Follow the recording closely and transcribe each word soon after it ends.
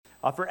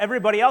For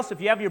everybody else, if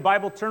you have your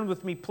Bible, turn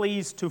with me,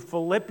 please, to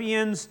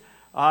Philippians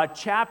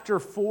chapter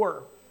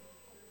 4.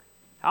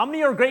 How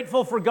many are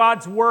grateful for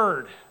God's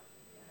Word?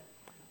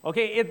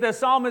 Okay, the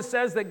psalmist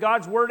says that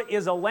God's Word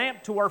is a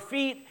lamp to our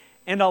feet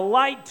and a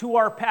light to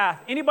our path.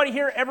 Anybody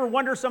here ever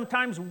wonder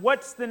sometimes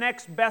what's the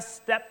next best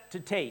step to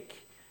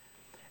take?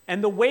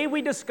 And the way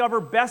we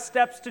discover best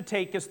steps to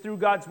take is through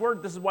God's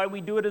Word. This is why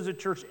we do it as a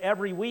church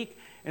every week.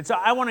 And so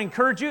I want to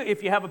encourage you,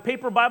 if you have a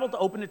paper Bible, to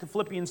open it to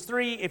Philippians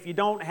 3. If you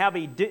don't have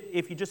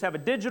if you just have a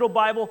digital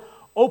Bible,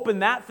 open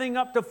that thing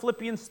up to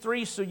Philippians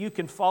 3 so you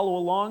can follow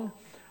along.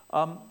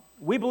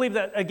 We believe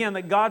that, again,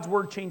 that God's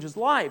Word changes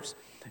lives.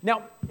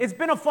 Now, it's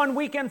been a fun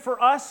weekend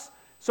for us.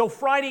 So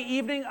Friday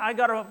evening, I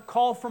got a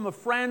call from a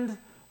friend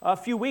a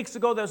few weeks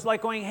ago that was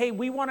like going, hey,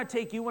 we want to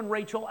take you and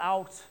Rachel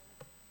out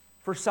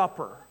for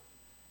supper.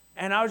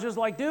 And I was just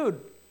like, dude,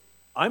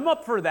 I'm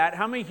up for that.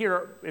 How many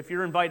here, if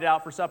you're invited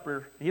out for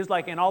supper, he's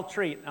like, and I'll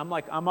treat. I'm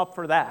like, I'm up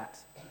for that.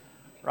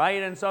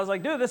 Right? And so I was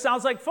like, dude, this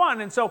sounds like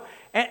fun. And so,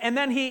 and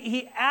then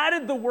he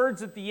added the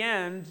words at the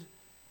end,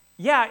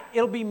 yeah,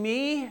 it'll be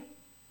me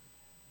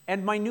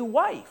and my new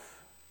wife.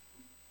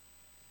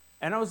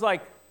 And I was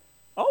like,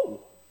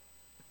 oh,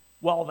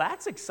 well,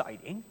 that's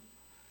exciting.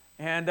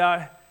 And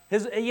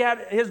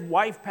his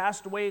wife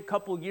passed away a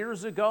couple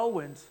years ago,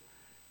 and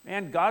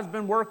man, God's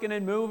been working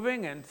and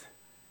moving, and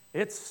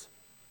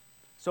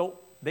so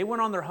they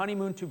went on their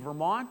honeymoon to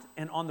Vermont,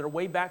 and on their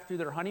way back through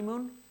their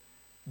honeymoon,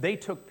 they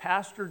took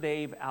Pastor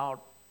Dave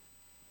out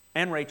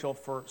and Rachel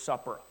for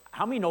supper.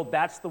 How many know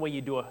that's the way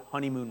you do a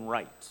honeymoon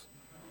right?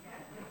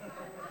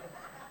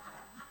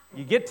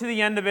 You get to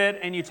the end of it,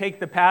 and you take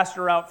the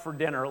pastor out for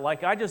dinner.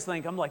 Like,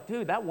 I'm like,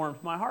 dude, that warms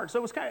my heart. So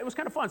it was kind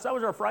of fun. So that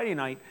was our Friday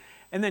night.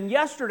 And then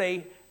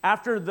yesterday,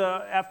 with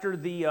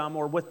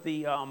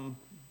the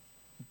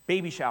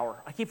baby shower.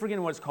 I keep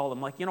forgetting what it's called.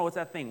 I'm like, what's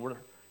that thing where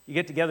you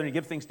get together and you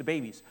give things to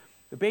babies?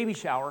 The baby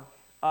shower.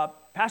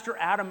 Pastor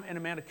Adam and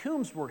Amanda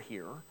Coombs were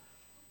here.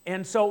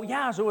 And so,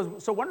 so it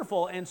was so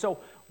wonderful. And so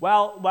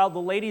while the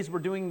ladies were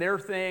doing their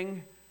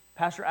thing,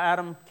 Pastor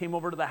Adam came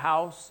over to the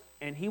house,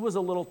 and he was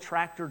a little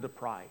tractor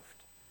deprived.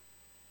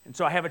 And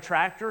so I have a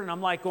tractor, and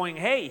I'm like going,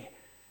 hey,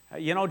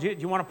 do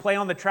you want to play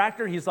on the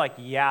tractor? He's like,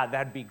 yeah,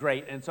 that'd be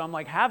great. And so I'm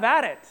like, have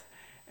at it.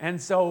 And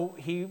so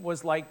he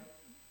was like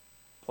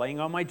playing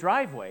on my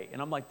driveway.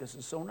 And I'm like, this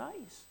is so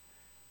nice.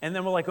 And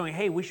then we're like going,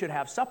 hey, we should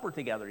have supper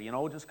together,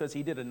 just because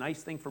he did a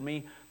nice thing for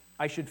me.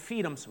 I should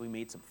feed him. So we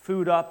made some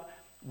food up.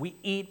 We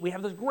eat. We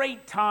have this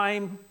great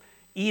time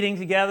eating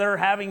together,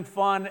 having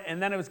fun.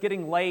 And then it was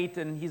getting late,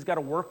 and he's got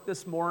to work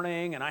this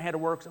morning, and I had to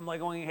work. So I'm like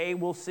going, hey,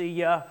 we'll see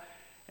ya.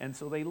 And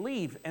so they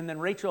leave. And then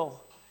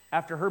Rachel,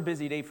 after her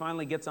busy day,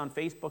 finally gets on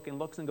Facebook and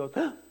looks and goes,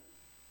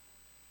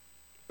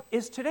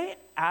 is today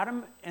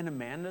Adam and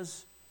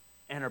Amanda's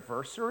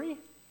anniversary?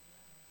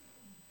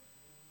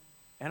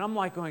 And I'm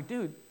like going,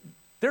 dude,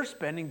 they're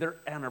spending their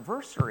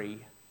anniversary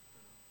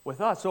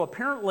with us. So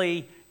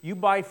apparently you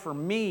buy for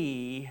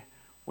me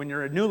when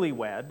you're a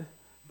newlywed,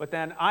 but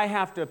then I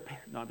have to,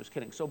 no, I'm just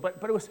kidding. So, but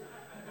it was,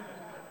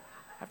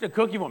 I have to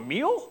cook you a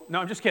meal? No,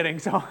 I'm just kidding.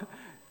 So,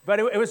 but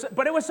it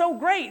was so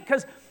great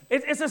because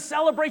it's a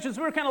celebration.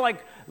 So we were kind of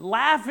like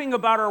laughing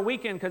about our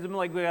weekend because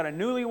we got a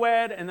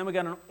newlywed and then we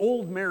got an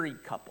old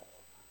married couple.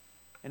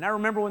 And I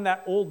remember when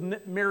that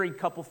old married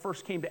couple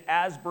first came to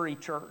Asbury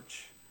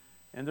Church.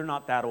 And they're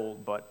not that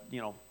old, but,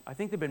 I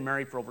think they've been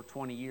married for over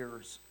 20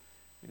 years.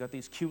 They got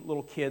these cute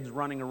little kids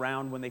running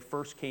around when they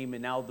first came,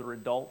 and now they're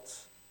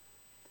adults.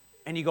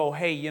 And you go,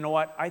 hey, you know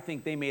what? I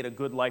think they made a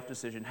good life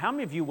decision. How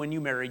many of you, when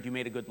you married, you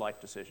made a good life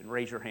decision?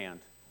 Raise your hand.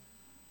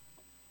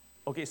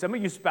 Okay, some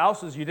of you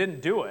spouses, you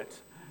didn't do it.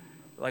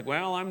 Like,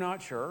 well, I'm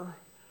not sure,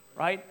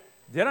 right?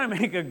 Did I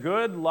make a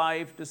good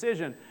life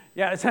decision?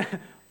 Yeah,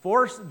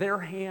 force their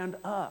hand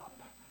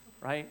up,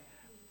 right?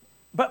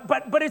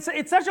 But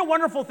it's such a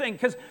wonderful thing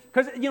because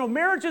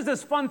marriage is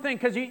this fun thing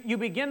because you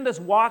begin this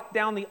walk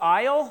down the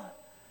aisle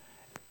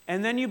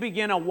and then you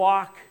begin a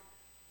walk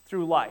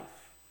through life.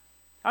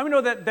 I know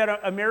that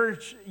a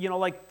marriage,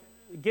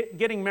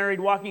 getting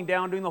married, walking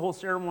down, doing the whole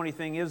ceremony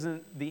thing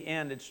isn't the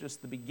end. It's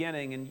just the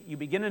beginning, and you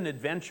begin an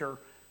adventure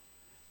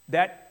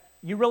that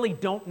you really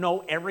don't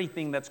know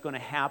everything that's going to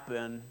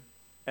happen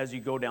as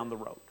you go down the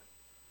road.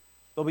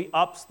 There'll be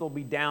ups, there'll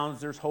be downs,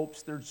 there's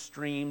hopes, there's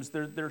streams,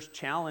 there's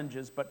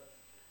challenges,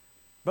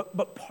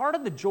 But part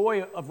of the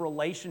joy of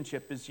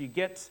relationship is you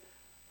get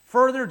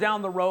further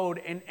down the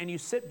road and you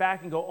sit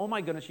back and go, oh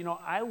my goodness,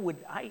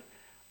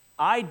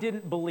 I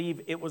didn't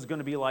believe it was going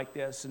to be like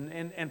this.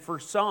 And for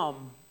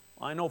some,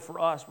 I know for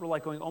us, we're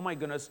like going, oh my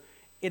goodness,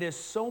 it is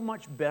so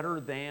much better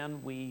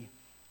than we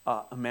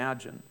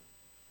imagine.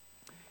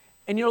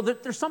 And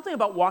there's something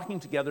about walking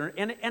together,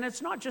 and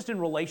it's not just in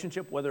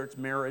relationship, whether it's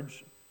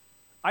marriage.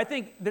 I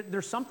think that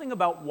there's something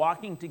about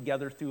walking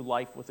together through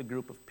life with a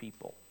group of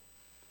people.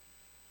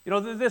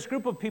 This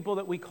group of people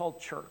that we call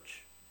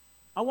church.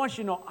 I want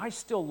you to know I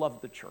still love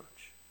the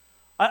church.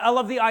 I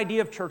love the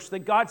idea of church, that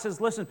God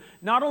says, listen,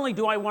 not only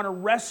do I want to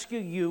rescue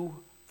you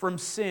from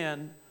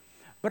sin,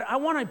 But I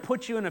want to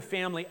put you in a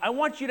family. I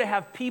want you to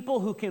have people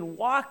who can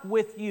walk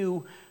with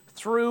you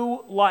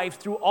through life,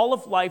 through all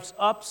of life's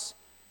ups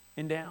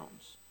and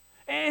downs.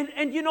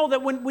 And you know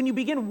that when you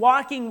begin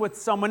walking with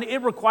someone,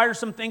 it requires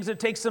some things. It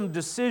takes some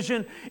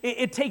decision.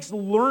 It takes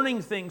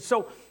learning things.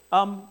 So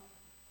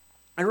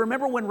I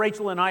remember when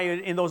Rachel and I,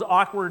 in those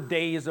awkward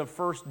days of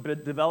first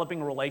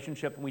developing a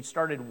relationship, and we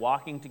started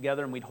walking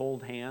together and we'd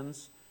hold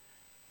hands.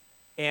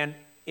 And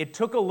it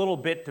took a little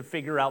bit to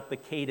figure out the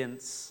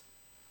cadence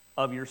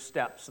of your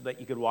steps so that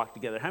you could walk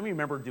together. How many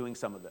remember doing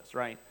some of this,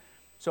 right?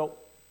 So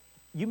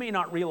you may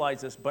not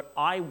realize this, but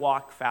I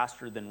walk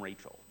faster than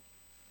Rachel.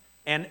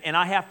 And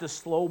I have to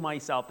slow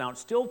myself down.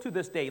 Still to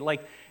this day,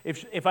 like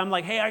if I'm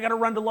like, hey, I got to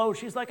run to Lowe's,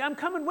 she's like, I'm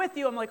coming with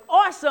you. I'm like,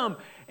 awesome.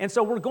 And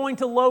so we're going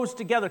to Lowe's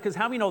together, because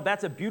how many know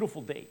that's a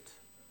beautiful date?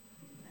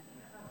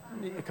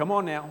 Come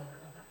on now.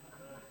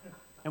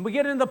 And we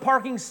get in the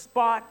parking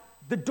spot,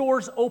 the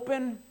doors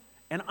open,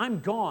 and I'm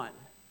gone.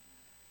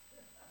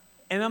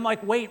 And I'm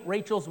like, wait,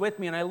 Rachel's with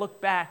me. And I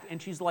look back,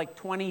 and she's like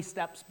 20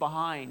 steps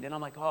behind. And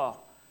I'm like, oh,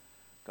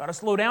 got to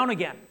slow down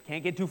again.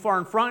 Can't get too far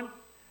in front.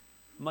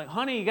 I'm like,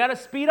 honey, you got to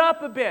speed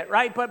up a bit,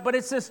 right? But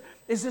it's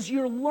this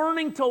you're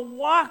learning to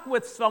walk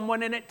with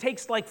someone, and it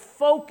takes like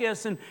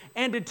focus and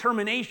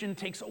determination,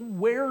 takes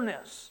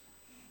awareness.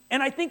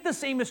 And I think the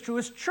same is true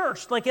as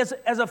church. Like as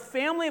a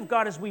family of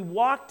God, as we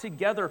walk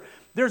together,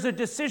 there's a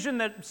decision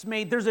that's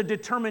made, there's a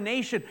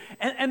determination,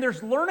 and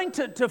there's learning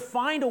to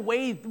find a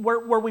way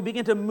where we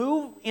begin to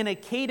move in a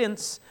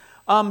cadence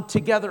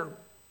together.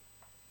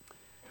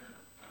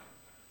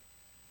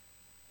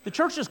 The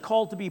church is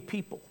called to be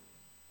people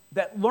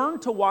that learn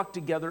to walk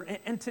together.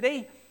 And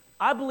today,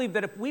 I believe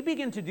that if we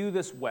begin to do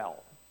this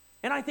well,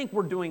 and I think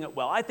we're doing it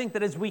well, I think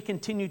that as we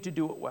continue to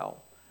do it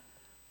well,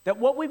 that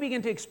what we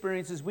begin to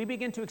experience is we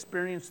begin to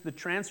experience the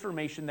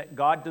transformation that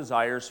God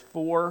desires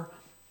for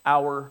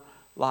our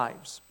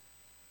lives.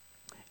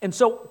 And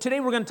so today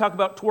we're going to talk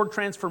about toward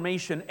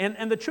transformation.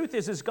 And the truth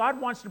is God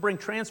wants to bring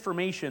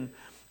transformation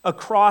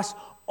across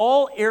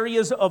all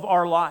areas of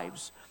our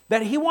lives.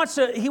 That he wants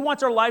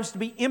our lives to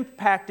be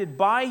impacted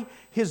by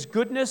His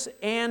goodness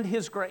and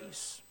His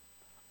grace.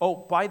 Oh,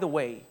 by the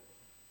way,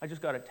 I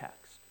just got a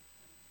text.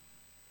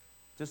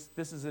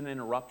 This is an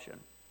interruption.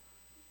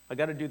 I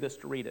got to do this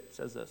to read it. It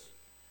says this.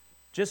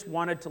 Just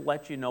wanted to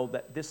let you know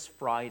that this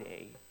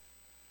Friday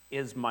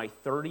is my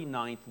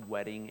 39th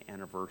wedding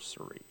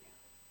anniversary.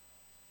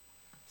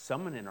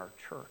 Someone in our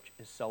church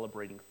is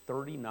celebrating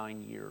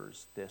 39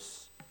 years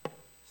this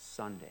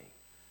Sunday.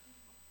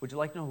 Would you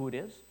like to know who it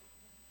is?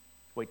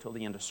 Wait till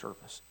the end of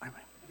service.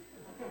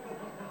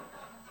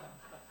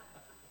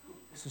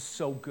 This is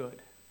so good.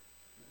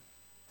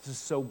 This is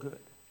so good.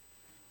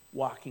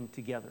 Walking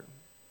together.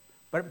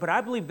 But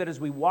I believe that as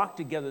we walk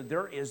together,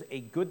 there is a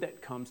good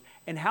that comes.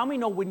 And how many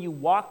know when you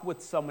walk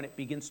with someone, it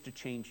begins to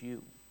change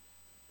you?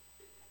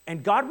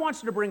 And God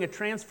wants to bring a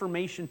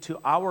transformation to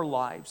our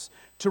lives,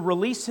 to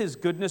release His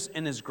goodness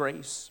and His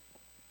grace.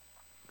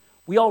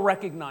 We all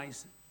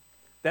recognize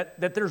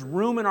that there's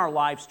room in our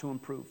lives to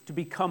improve, to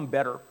become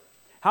better.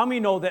 How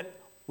many know that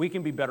we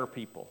can be better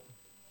people?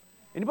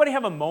 Anybody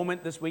have a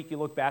moment this week you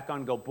look back on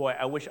and go, boy,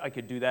 I wish I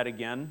could do that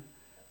again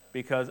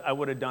because I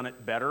would have done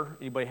it better?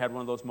 Anybody had one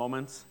of those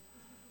moments?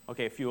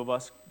 Okay, a few of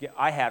us. Yeah,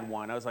 I had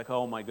one. I was like,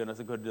 oh my goodness,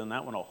 I could have done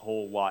that one a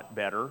whole lot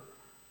better.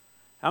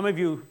 How many of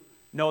you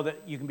know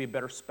that you can be a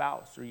better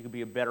spouse, or you can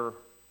be a better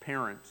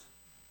parent,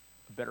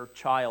 a better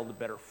child, a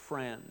better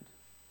friend?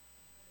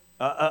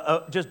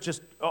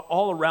 Just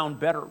all around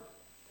better.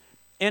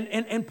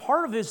 And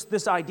part of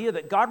this idea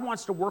that God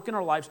wants to work in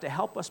our lives to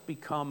help us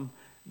become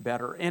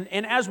better.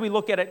 And as we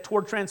look at it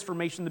toward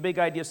transformation, the big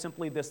idea is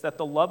simply this, that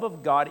the love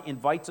of God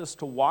invites us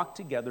to walk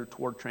together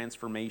toward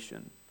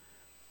transformation.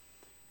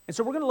 And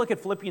so we're going to look at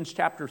Philippians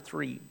chapter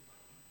 3.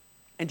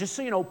 And just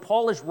so you know,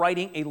 Paul is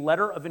writing a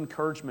letter of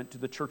encouragement to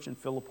the church in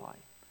Philippi.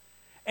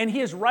 And he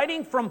is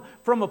writing from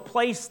a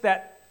place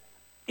that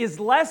is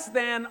less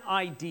than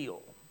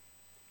ideal.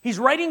 He's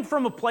writing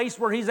from a place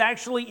where he's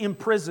actually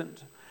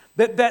imprisoned.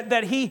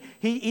 That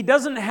he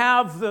doesn't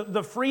have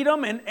the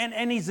freedom,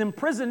 and he's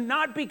imprisoned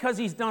not because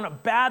he's done a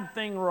bad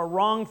thing or a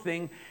wrong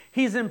thing.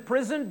 He's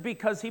imprisoned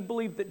because he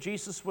believed that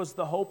Jesus was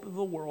the hope of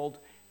the world,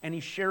 and he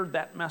shared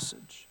that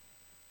message.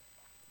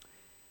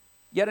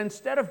 Yet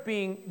instead of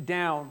being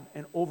down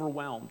and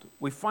overwhelmed,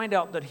 we find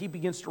out that he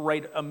begins to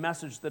write a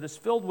message that is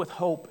filled with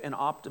hope and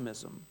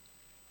optimism.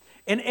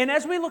 And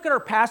as we look at our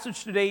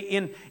passage today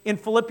in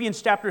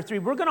Philippians chapter 3,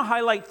 we're going to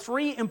highlight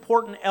three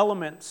important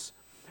elements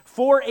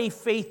for a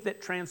faith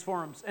that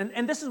transforms.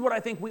 And this is what I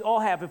think we all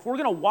have. If we're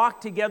going to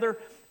walk together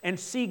and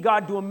see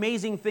God do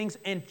amazing things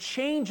and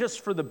change us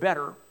for the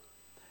better,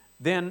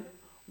 then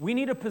we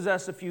need to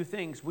possess a few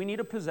things. We need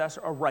to possess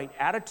a right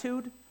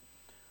attitude.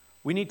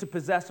 We need to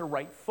possess a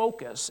right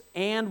focus,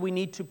 and we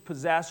need to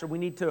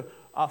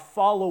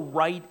follow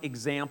right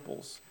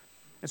examples.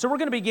 And so we're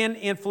going to begin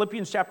in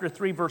Philippians chapter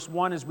 3, verse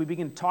 1, as we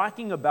begin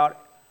talking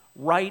about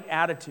right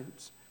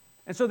attitudes.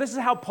 And so this is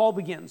how Paul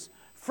begins.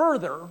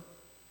 Further,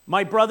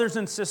 my brothers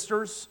and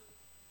sisters,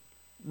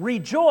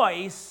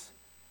 rejoice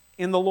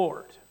in the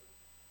Lord.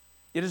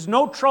 It is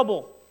no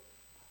trouble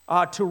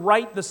to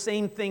write the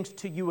same things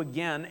to you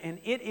again, and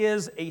it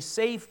is a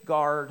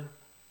safeguard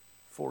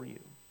for you.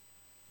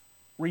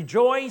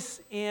 Rejoice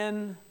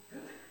in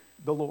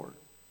the Lord.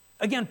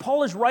 Again,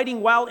 Paul is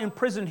writing while in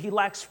prison. He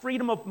lacks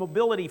freedom of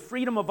mobility,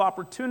 freedom of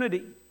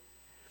opportunity.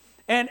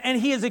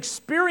 And he is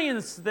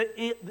experiencing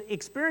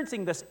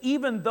this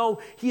even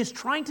though he is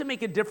trying to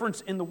make a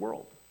difference in the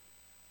world.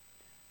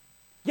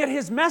 Yet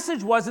his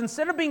message was,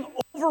 instead of being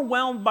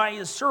overwhelmed by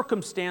his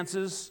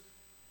circumstances,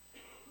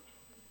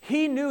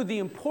 he knew the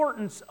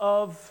importance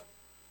of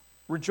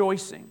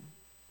rejoicing.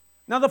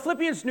 Now, the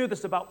Philippians knew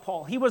this about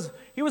Paul. He was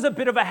a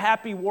bit of a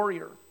happy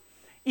warrior.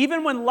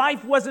 Even when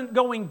life wasn't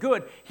going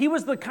good, he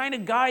was the kind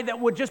of guy that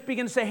would just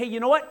begin to say, hey,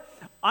 you know what?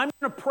 I'm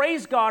going to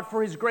praise God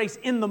for his grace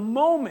in the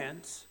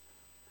moment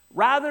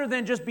rather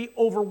than just be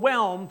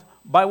overwhelmed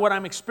by what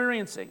I'm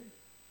experiencing.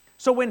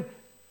 So when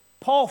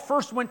Paul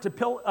first went to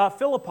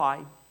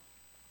Philippi,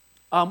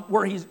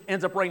 where he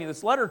ends up writing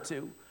this letter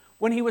to,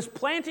 when he was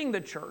planting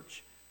the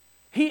church,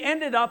 he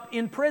ended up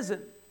in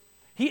prison.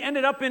 He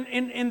ended up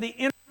in the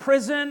inner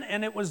prison,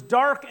 and it was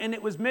dark, and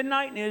it was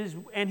midnight,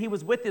 and he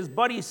was with his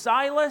buddy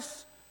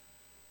Silas.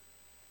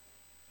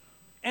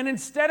 And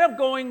instead of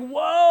going,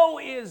 woe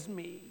is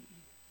me,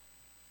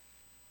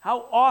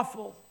 how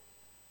awful,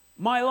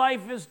 my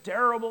life is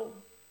terrible,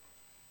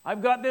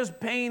 I've got this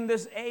pain,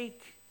 this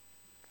ache,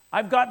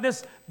 I've got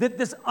this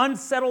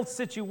unsettled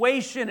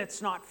situation,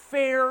 it's not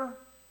fair.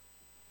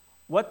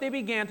 What they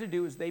began to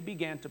do is they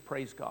began to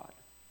praise God.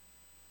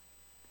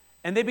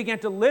 And they began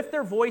to lift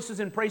their voices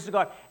in praise to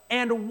God.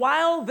 And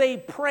while they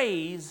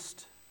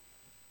praised,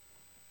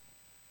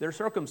 their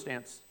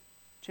circumstance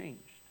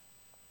changed.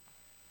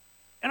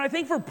 And I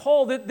think for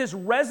Paul, that this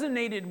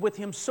resonated with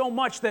him so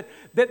much that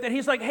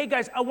he's like, hey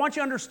guys, I want you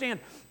to understand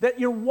that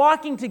you're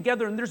walking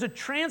together and there's a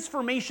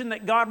transformation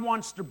that God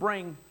wants to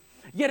bring.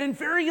 Yet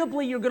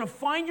invariably, you're going to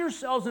find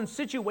yourselves in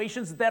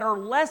situations that are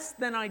less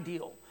than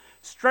ideal.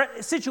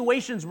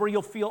 Situations where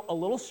you'll feel a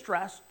little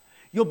stressed.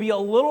 You'll be a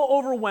little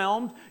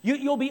overwhelmed.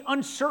 You'll be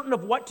uncertain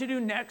of what to do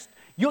next.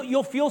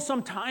 You'll feel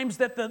sometimes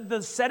that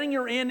the setting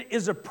you're in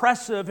is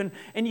oppressive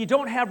and you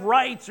don't have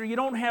rights or you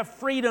don't have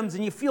freedoms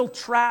and you feel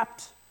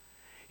trapped.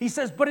 He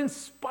says, but in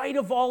spite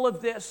of all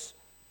of this,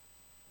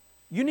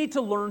 you need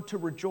to learn to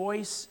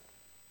rejoice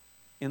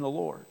in the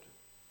Lord.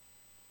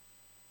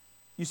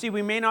 You see,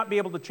 we may not be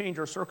able to change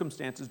our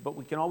circumstances, but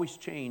we can always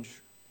change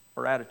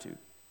our attitude.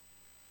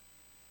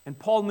 And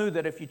Paul knew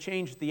that if you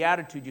change the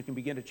attitude, you can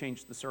begin to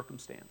change the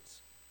circumstance.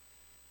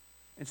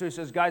 And so he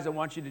says, guys, I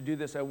want you to do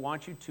this. I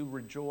want you to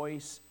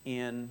rejoice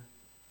in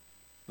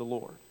the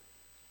Lord.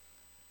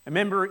 I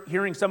remember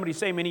hearing somebody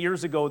say many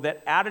years ago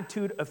that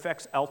attitude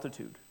affects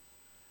altitude.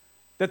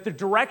 That the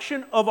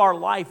direction of our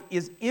life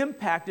is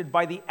impacted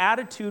by the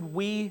attitude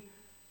we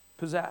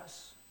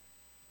possess.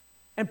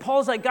 And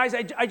Paul's like, guys,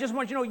 I just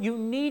want you to know, you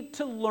need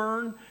to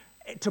learn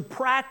to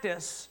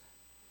practice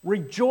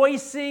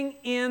rejoicing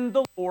in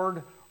the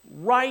Lord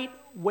right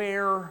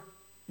where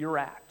you're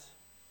at,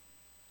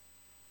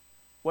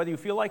 whether you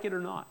feel like it or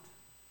not.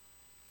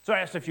 So I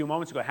asked a few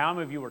moments ago, how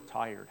many of you are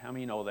tired? How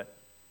many know that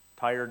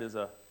tired is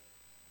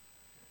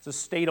it's a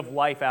state of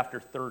life after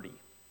 30,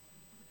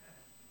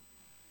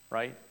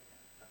 right?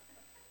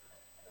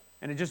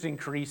 And it just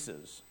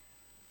increases.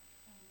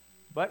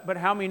 But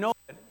how many know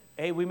that,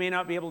 hey, we may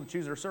not be able to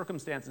choose our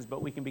circumstances,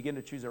 but we can begin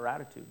to choose our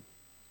attitude.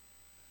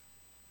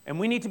 And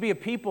we need to be a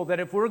people that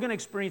if we're going to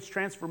experience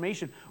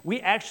transformation, we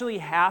actually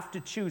have to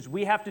choose.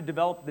 We have to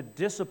develop the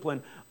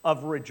discipline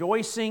of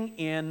rejoicing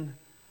in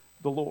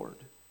the Lord.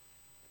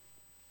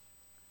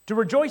 To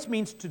rejoice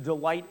means to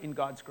delight in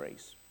God's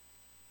grace.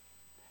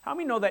 How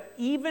many know that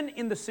even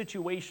in the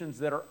situations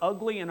that are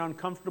ugly and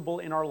uncomfortable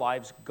in our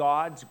lives,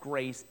 God's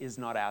grace is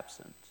not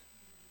absent?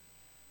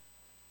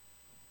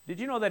 Did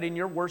you know that in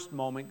your worst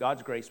moment,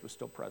 God's grace was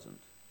still present?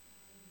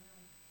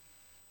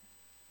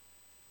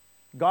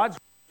 God's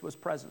grace was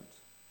present.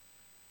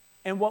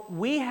 And what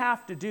we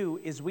have to do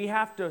is we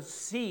have to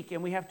seek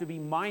and we have to be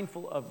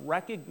mindful of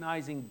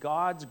recognizing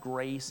God's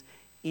grace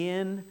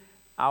in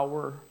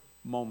our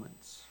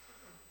moments.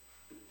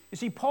 You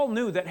see, Paul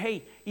knew that,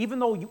 hey, even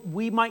though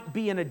we might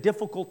be in a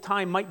difficult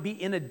time, might be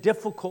in a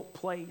difficult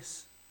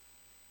place,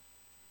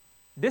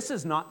 this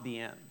is not the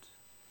end.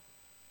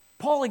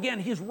 Paul, again,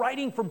 he's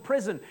writing from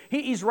prison.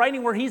 He's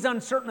writing where he's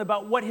uncertain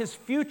about what his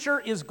future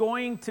is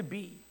going to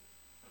be.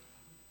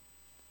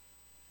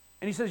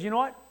 And he says, you know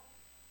what?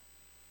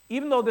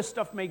 Even though this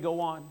stuff may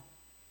go on,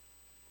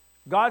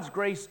 God's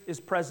grace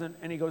is present,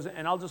 and he goes,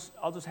 and I'll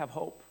just have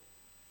hope.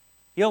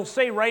 He'll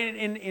say right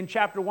in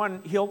chapter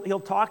 1, he'll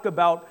talk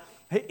about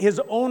his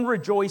own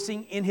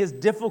rejoicing in his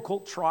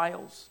difficult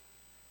trials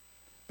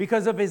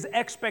because of his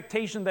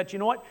expectation that, you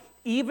know what?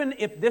 Even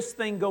if this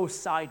thing goes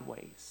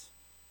sideways,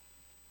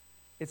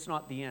 it's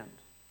not the end.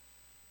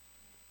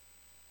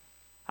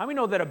 How many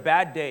know that a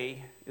bad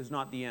day is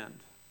not the end?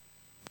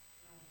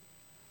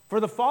 For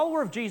the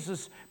follower of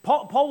Jesus,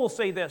 Paul will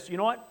say this, you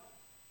know what?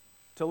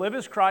 To live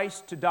is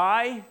Christ, to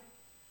die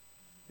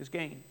is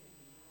gain.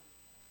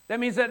 That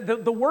means that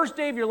the worst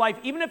day of your life,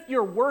 even if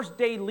your worst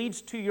day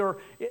leads to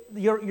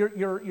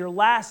your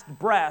last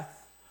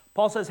breath,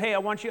 Paul says, hey, I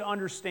want you to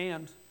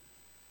understand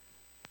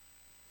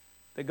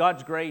that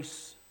God's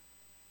grace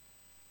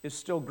is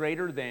still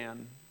greater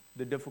than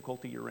the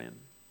difficulty you're in.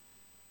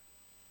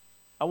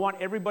 I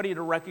want everybody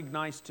to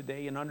recognize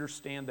today and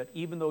understand that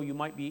even though you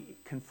might be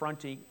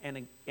confronting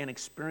and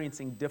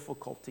experiencing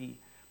difficulty,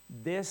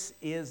 this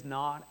is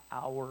not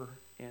our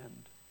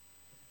end.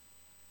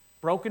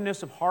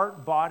 Brokenness of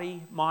heart,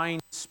 body,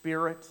 mind,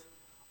 spirit,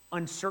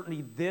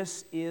 uncertainty,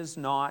 this is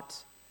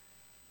not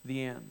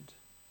the end.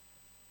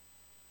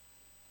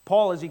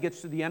 Paul, as he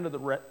gets to the end of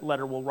the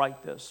letter, will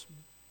write this.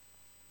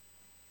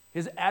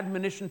 His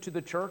admonition to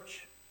the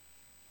church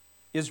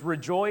is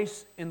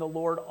rejoice in the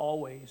Lord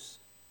always.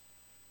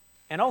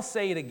 And I'll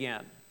say it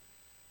again,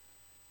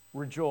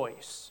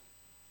 rejoice.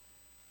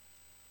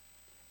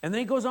 And then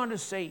he goes on to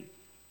say,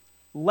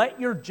 let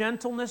your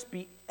gentleness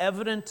be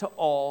evident to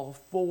all,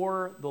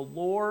 for the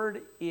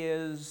Lord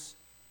is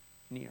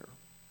near.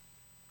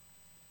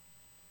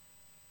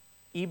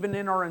 Even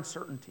in our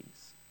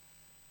uncertainties,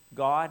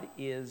 God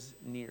is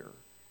near,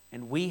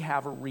 and we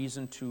have a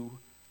reason to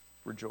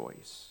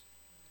rejoice.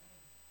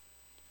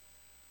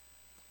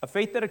 A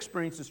faith that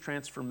experiences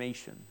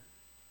transformation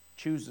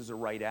chooses a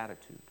right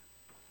attitude.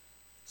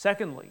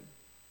 Secondly,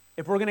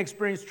 if we're going to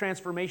experience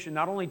transformation,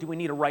 not only do we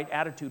need a right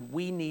attitude,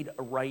 we need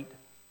a right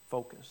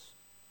focus.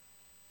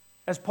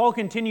 As Paul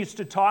continues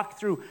to talk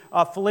through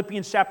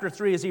Philippians chapter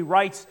 3, as he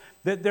writes,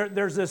 that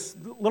there's this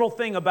little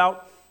thing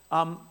about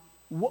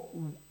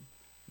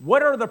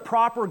what are the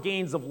proper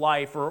gains of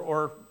life,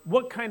 or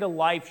what kind of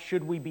life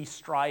should we be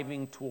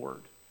striving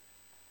toward?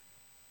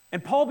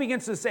 And Paul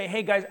begins to say,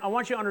 hey guys, I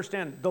want you to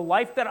understand, the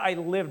life that I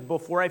lived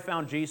before I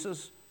found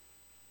Jesus,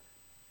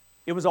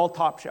 it was all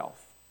top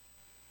shelf.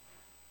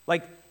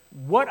 Like,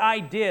 what I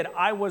did,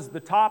 I was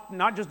the top,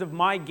 not just of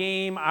my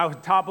game, I was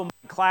top of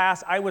my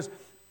class,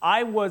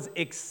 I was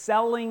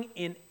excelling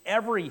in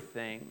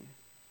everything.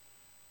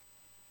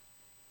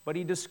 But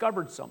he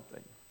discovered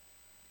something.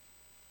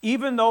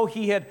 Even though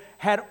he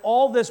had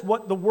all this,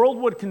 what the world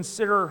would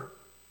consider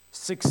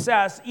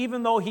success,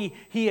 even though he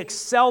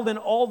excelled in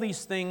all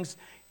these things,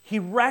 he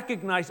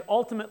recognized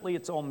ultimately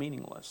it's all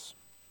meaningless.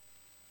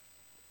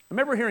 I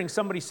remember hearing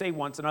somebody say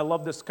once, and I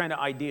love this kind of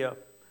idea,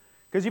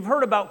 because you've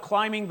heard about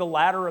climbing the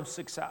ladder of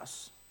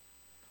success,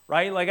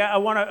 right? Like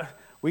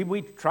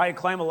we try to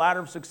climb a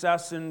ladder of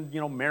success in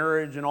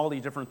marriage and all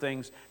these different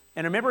things.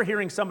 And I remember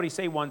hearing somebody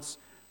say once,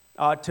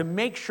 to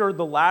make sure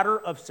the ladder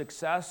of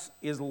success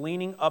is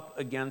leaning up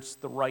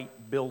against the right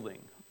building.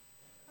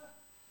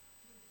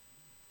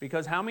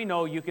 Because how many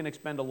know you can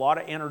expend a lot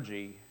of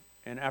energy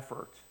and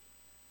effort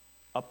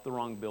up the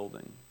wrong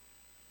building?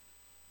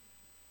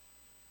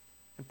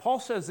 And Paul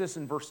says this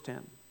in verse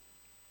 10.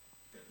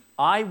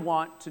 I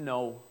want to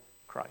know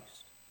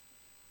Christ.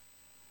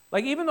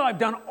 Like, even though I've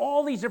done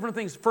all these different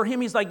things, for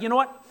him, he's like, you know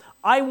what?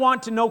 I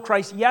want to know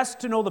Christ. Yes,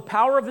 to know the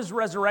power of his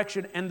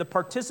resurrection and the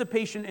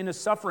participation in his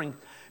suffering,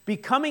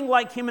 becoming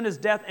like him in his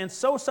death, and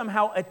so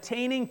somehow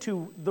attaining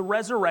to the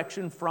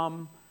resurrection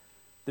from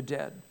the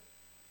dead.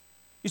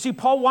 You see,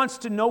 Paul wants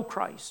to know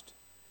Christ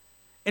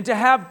and to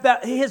have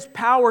his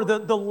power,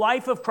 the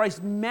life of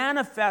Christ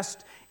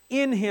manifest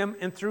in him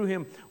and through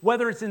him,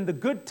 whether it's in the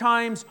good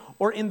times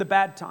or in the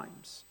bad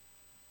times.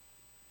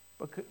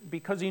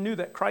 Because he knew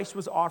that Christ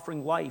was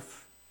offering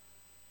life,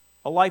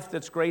 a life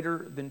that's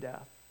greater than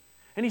death.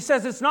 And he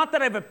says, it's not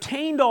that I've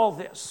obtained all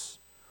this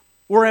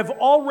or have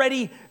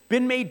already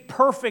been made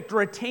perfect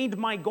or attained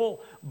my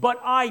goal, but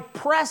I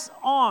press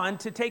on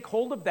to take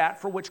hold of that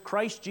for which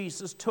Christ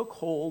Jesus took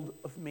hold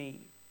of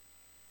me.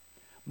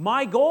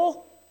 My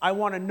goal, I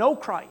want to know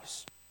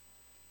Christ.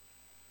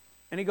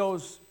 And he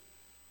goes,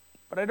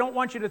 but I don't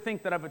want you to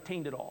think that I've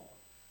attained it all.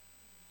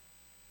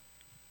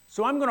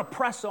 So I'm going to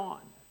press on.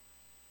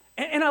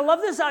 And I love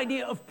this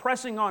idea of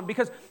pressing on,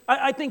 because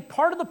I think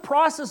part of the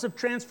process of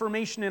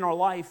transformation in our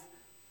life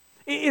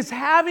is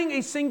having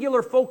a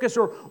singular focus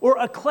or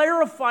a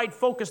clarified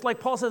focus. Like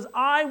Paul says,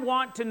 I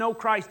want to know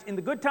Christ in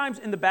the good times,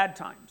 in the bad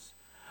times.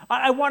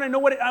 I want to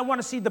know I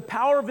want to see the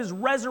power of his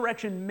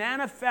resurrection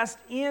manifest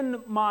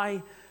in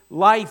my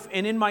life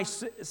and in my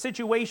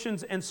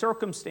situations and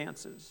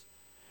circumstances.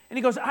 And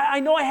he goes, I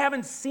know I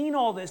haven't seen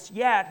all this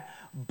yet,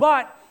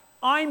 but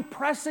I'm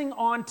pressing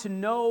on to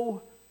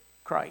know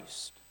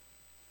Christ.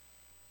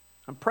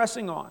 I'm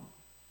pressing on.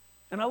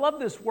 And I love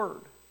this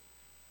word,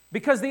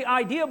 because the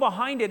idea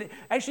behind it,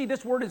 actually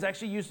this word is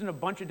actually used in a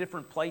bunch of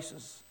different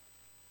places.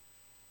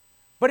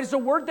 But it's a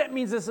word that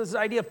means this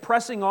idea of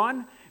pressing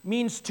on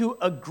means to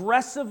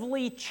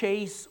aggressively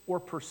chase or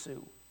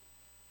pursue.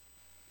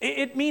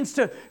 It means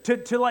to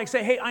like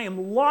say, hey, I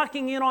am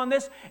locking in on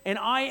this and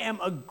I am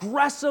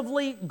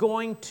aggressively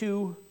going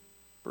to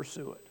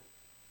pursue it.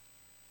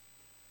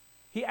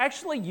 He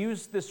actually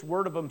used this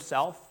word of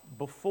himself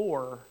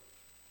before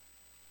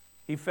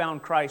he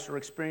found Christ or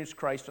experienced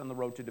Christ on the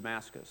road to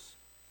Damascus.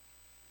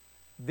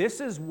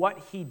 This is what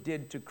he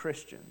did to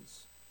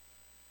Christians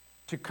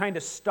to kind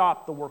of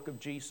stop the work of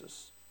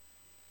Jesus.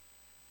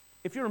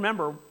 If you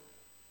remember,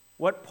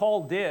 what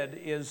Paul did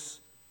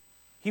is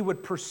he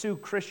would pursue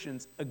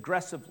Christians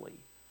aggressively,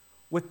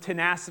 with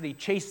tenacity,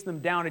 chase them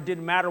down. It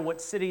didn't matter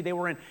what city they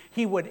were in.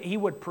 He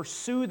would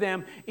pursue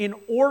them in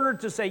order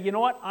to say, you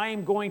know what, I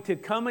am going to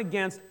come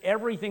against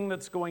everything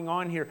that's going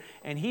on here.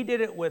 And he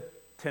did it with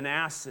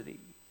tenacity.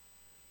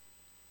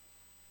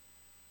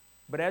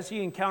 But as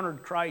he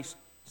encountered Christ,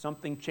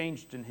 something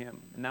changed in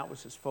him, and that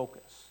was his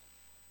focus.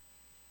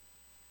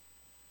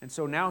 And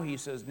so now he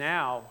says,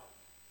 now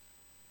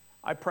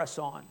I press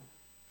on.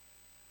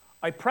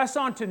 I press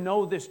on to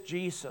know this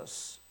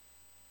Jesus,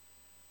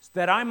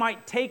 that I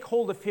might take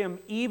hold of him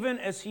even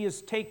as he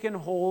has taken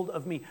hold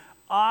of me.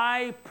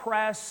 I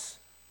press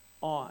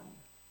on.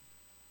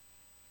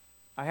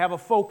 I have a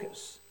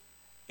focus,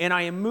 and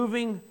I am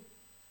moving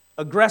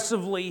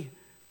aggressively.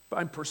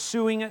 I'm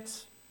pursuing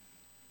it.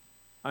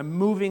 I'm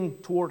moving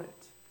toward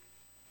it.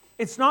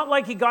 It's not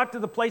like he got to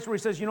the place where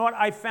he says, you know what,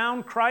 I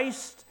found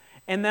Christ,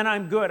 and then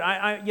I'm good.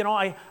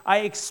 I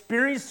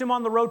experienced him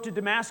on the road to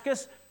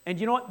Damascus, and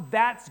you know what,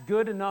 that's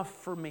good enough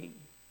for me.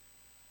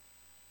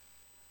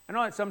 I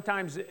know that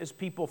sometimes as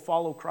people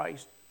follow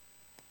Christ,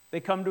 they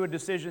come to a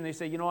decision, they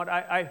say, you know what,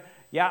 I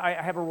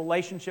have a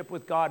relationship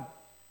with God,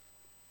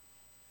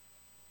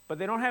 but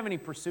they don't have any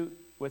pursuit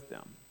with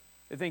them.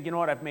 They think, you know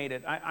what, I've made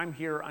it. I'm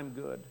here, I'm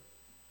good.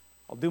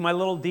 I'll do my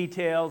little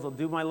details, I'll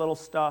do my little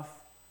stuff,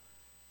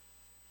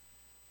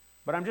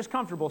 but I'm just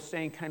comfortable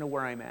staying kind of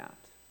where I'm at.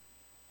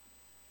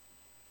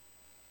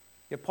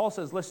 Yet Paul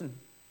says, listen,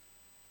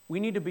 we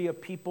need to be a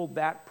people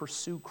that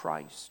pursue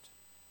Christ.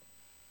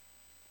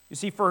 You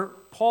see, for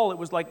Paul, it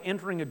was like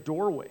entering a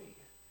doorway.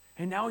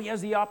 And now he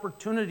has the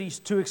opportunities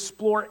to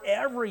explore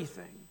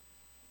everything.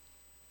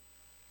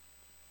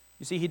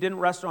 You see, he didn't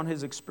rest on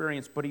his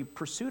experience, but he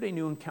pursued a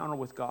new encounter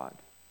with God.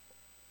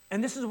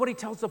 And this is what he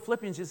tells the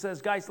Philippians. He says,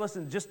 guys,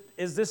 listen, just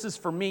as this is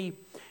for me,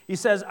 he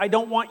says, I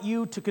don't want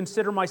you to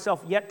consider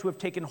myself yet to have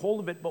taken hold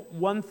of it, but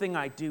one thing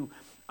I do.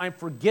 I'm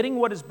forgetting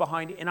what is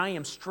behind, and I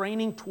am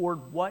straining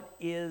toward what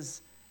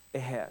is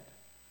ahead.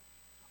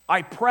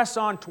 I press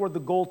on toward the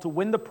goal to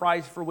win the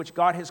prize for which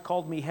God has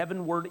called me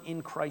heavenward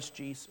in Christ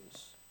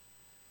Jesus.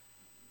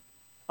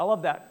 I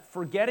love that.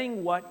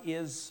 Forgetting what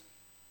is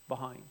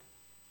behind.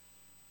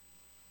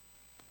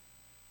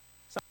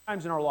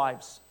 Sometimes in our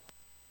lives,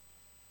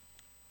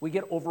 we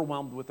get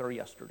overwhelmed with our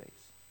yesterdays.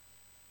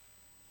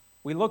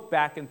 We look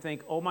back and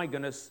think, oh my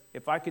goodness,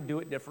 if I could do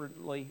it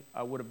differently,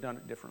 I would have done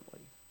it differently.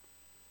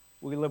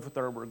 We live with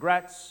our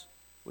regrets.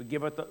 We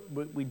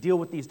deal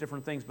with these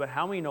different things, but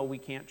how many know we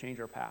can't change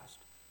our past?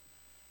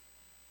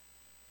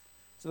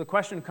 So the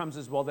question comes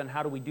as well, then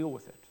how do we deal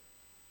with it?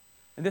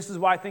 And this is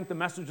why I think the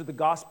message of the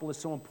gospel is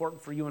so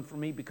important for you and for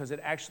me, because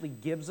it actually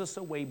gives us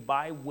a way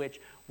by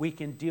which we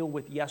can deal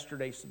with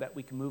yesterday so that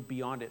we can move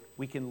beyond it.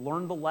 We can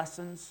learn the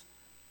lessons,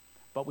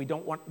 but we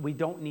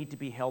don't need to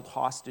be held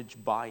hostage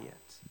by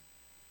it.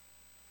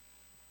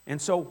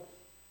 And so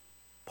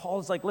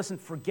Paul's like, listen,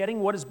 forgetting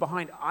what is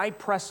behind, I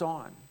press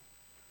on.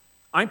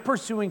 I'm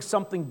pursuing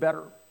something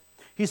better.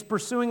 He's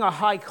pursuing a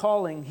high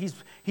calling.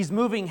 He's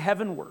moving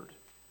heavenward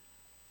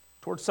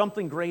towards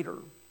something greater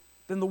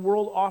than the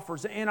world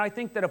offers. And I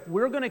think that if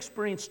we're going to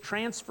experience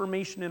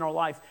transformation in our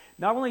life,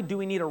 not only do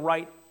we need a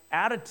right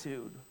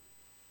attitude,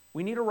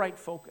 we need a right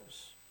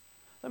focus.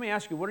 Let me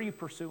ask you, what are you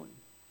pursuing?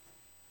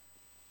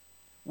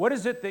 What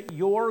is it that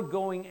you're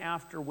going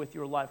after with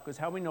your life? Because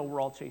how do we know we're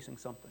all chasing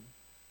something?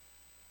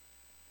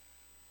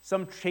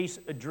 Some chase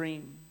a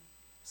dream.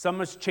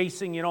 Some is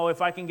chasing,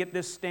 if I can get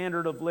this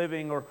standard of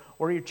living, or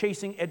you're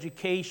chasing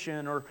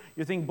education, or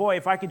you're thinking, boy,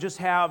 if I could just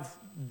have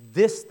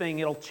this thing,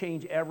 it'll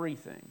change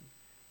everything.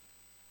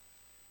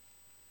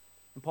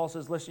 And Paul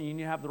says, listen, you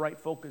need to have the right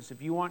focus.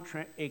 If you want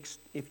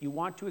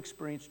to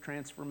experience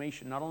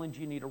transformation, not only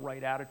do you need a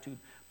right attitude,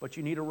 but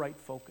you need a right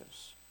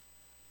focus.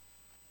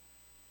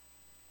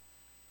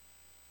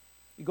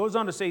 He goes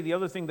on to say the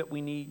other thing that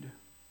we need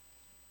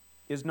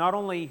is not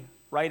only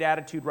right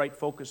attitude, right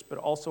focus, but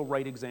also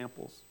right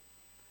examples.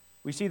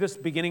 We see this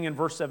beginning in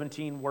verse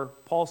 17 where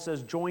Paul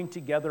says, join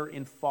together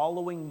in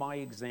following my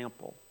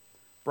example,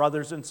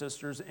 brothers and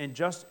sisters, and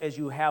just as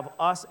you have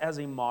us as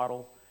a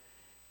model,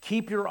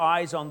 keep your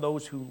eyes on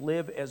those who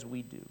live as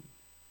we do.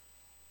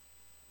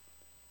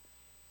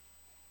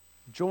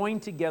 Join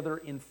together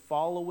in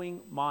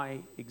following my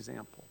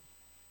example.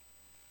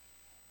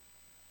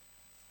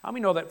 How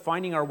many know that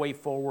finding our way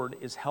forward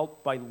is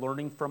helped by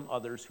learning from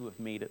others who have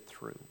made it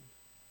through?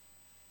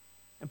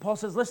 And Paul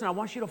says, listen, I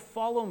want you to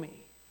follow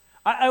me.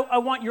 I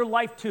want your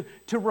life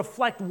to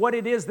reflect what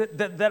it is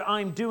that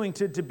I'm doing,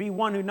 to be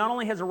one who not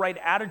only has a right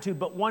attitude,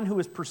 but one who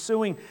is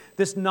pursuing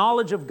this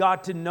knowledge of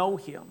God to know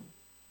him.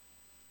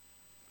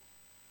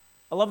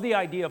 I love the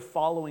idea of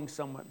following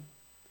someone.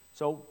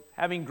 So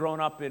having grown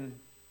up in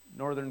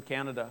northern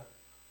Canada,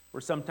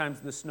 where sometimes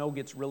the snow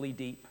gets really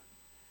deep,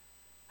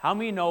 how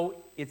many know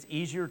it's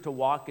easier to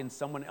walk in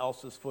someone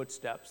else's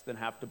footsteps than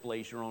have to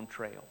blaze your own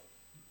trail?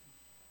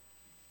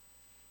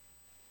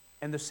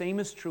 And the same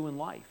is true in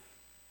life.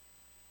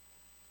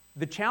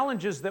 The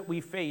challenges that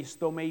we face,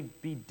 though may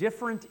be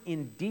different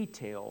in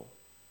detail,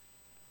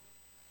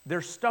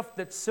 there's stuff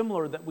that's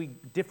similar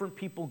that different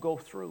people go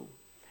through.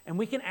 And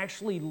we can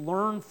actually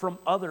learn from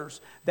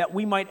others that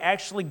we might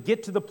actually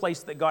get to the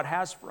place that God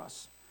has for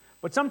us.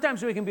 But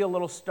sometimes we can be a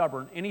little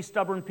stubborn. Any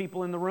stubborn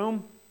people in the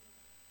room?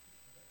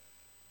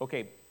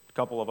 Okay, a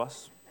couple of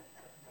us.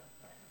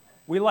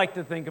 We like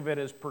to think of it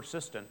as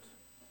persistent.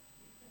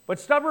 But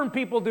stubborn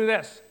people do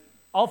this.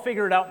 I'll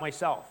figure it out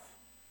myself.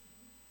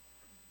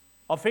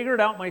 I'll figure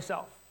it out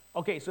myself.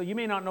 Okay, so you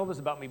may not know this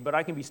about me, but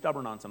I can be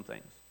stubborn on some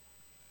things.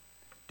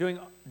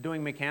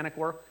 Doing mechanic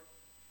work,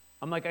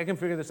 I'm like, I can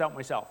figure this out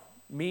myself.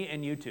 Me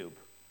and YouTube.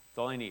 That's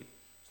all I need.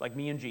 It's like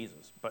me and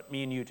Jesus, but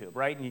me and YouTube,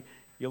 right? And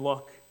you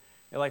look,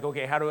 you're like,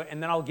 okay,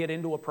 and then I'll get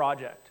into a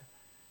project.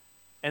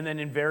 And then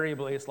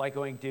invariably, it's like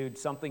going, dude,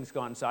 something's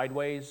gone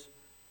sideways.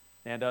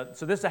 And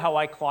so this is how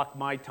I clock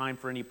my time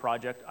for any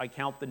project. I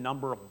count the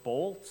number of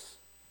bolts,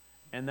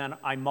 and then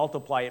I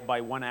multiply it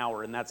by 1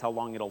 hour, and that's how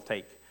long it'll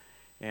take.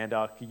 And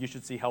you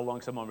should see how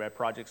long some of my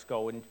projects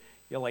go. And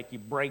you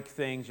break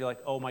things. You're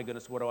like, oh my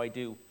goodness, what do I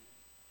do?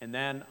 And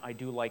then I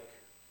do like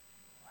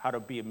how to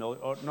be a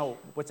millionaire. Oh, no,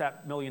 what's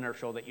that millionaire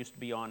show that used to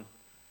be on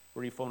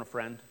where you phone a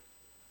friend?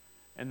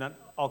 And then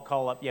I'll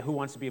call up, Who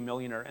Wants to Be a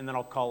Millionaire? And then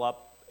I'll call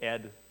up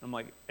Ed. I'm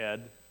like,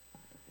 Ed,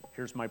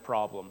 here's my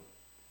problem.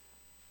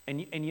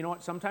 And you know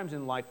what? Sometimes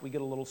in life we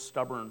get a little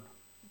stubborn.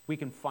 We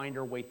can find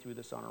our way through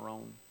this on our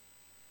own.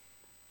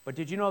 But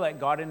did you know that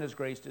God in His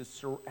grace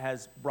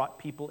has brought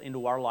people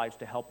into our lives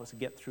to help us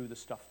get through the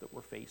stuff that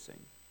we're facing?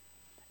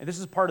 And this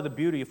is part of the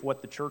beauty of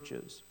what the church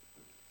is.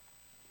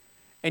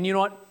 And you know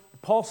what?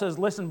 Paul says,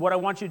 listen, what I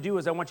want you to do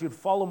is I want you to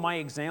follow my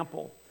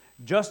example.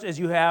 Just as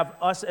you have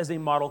us as a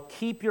model,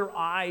 keep your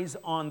eyes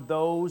on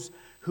those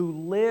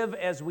who live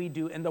as we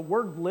do. And the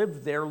word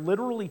live there,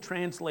 literally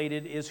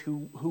translated, is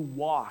who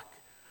walk.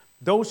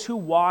 Those who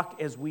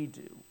walk as we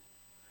do.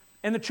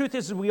 And the truth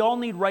is we all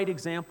need right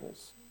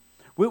examples.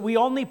 We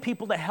all need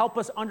people to help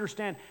us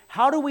understand,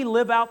 how do we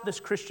live out this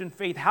Christian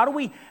faith? How do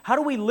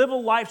we live a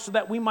life so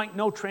that we might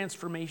know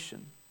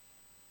transformation?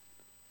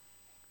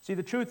 See,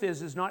 the truth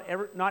is not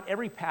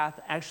every path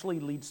actually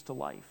leads to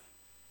life.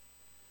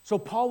 So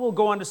Paul will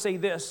go on to say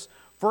this,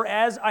 for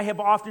as I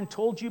have often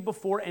told you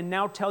before and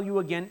now tell you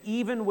again,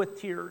 even with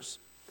tears,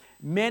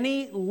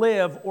 many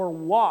live or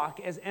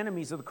walk as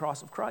enemies of the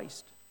cross of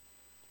Christ.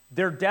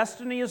 Their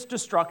destiny is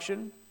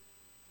destruction,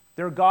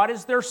 their God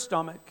is their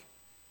stomach,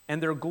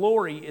 and their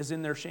glory is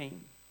in their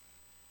shame.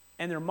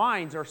 And their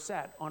minds are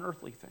set on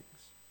earthly things.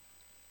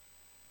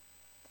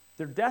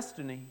 Their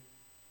destiny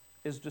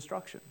is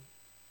destruction.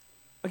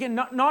 Again,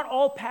 not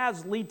all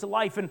paths lead to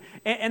life.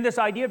 And this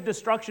idea of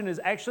destruction is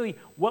actually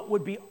what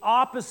would be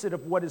opposite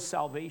of what is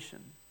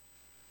salvation.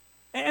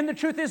 And the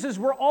truth is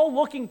we're all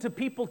looking to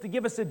people to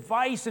give us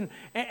advice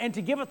and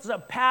to give us a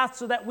path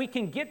so that we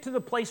can get to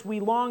the place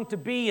we long to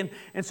be.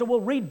 And so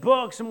we'll read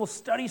books and we'll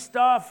study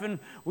stuff and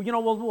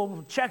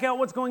we'll check out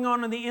what's going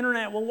on the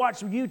internet. We'll watch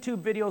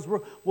YouTube videos.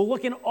 We'll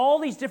look in all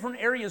these different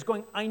areas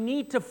going, I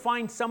need to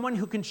find someone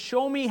who can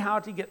show me how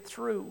to get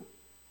through.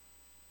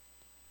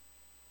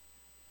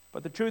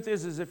 But the truth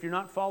is if you're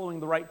not following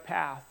the right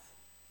path,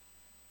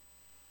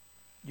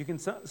 you can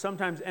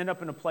sometimes end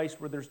up in a place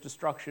where there's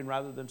destruction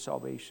rather than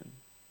salvation.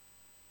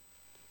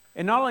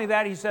 And not only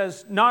that, he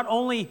says, not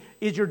only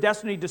is your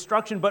destiny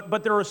destruction,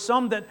 but there are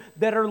some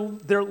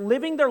they're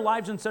living their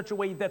lives in such a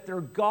way that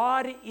their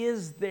God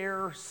is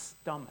their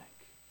stomach.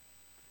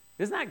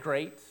 Isn't that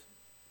great?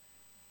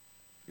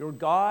 Your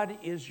God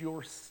is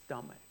your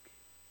stomach.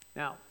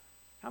 Now,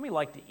 how many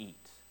like to eat?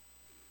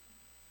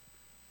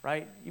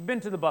 Right? You've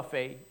been to the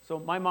buffet. So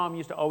my mom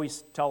used to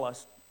always tell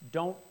us,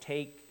 don't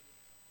take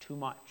too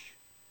much.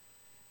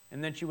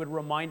 And then she would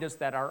remind us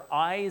that our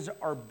eyes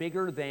are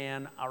bigger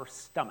than our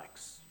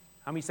stomachs.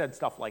 How many said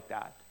stuff like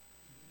that?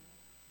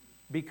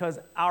 Because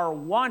our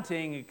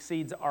wanting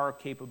exceeds our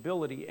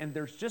capability. And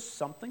there's just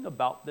something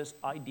about this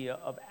idea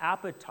of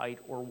appetite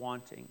or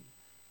wanting.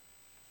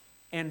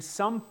 And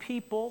some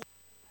people,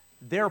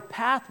 their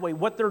pathway,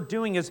 what they're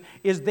doing is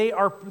they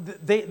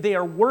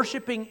are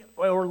worshiping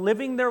or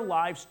living their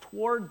lives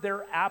toward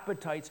their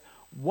appetites,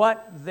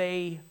 what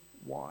they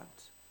want.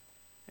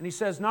 And he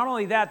says not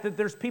only that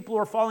there's people who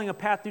are following a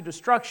path to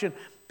destruction,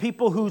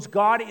 people whose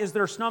God is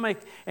their stomach,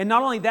 and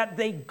not only that,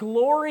 they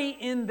glory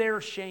in their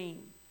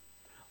shame.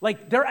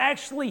 Like they're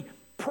actually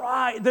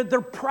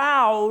they're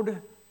proud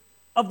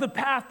of the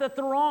path that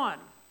they're on.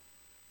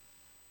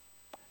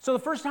 So the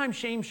first time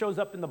shame shows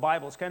up in the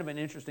Bible is kind of an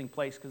interesting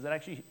place because it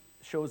actually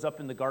shows up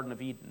in the Garden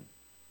of Eden.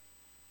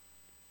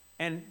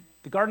 And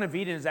the Garden of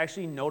Eden is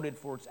actually noted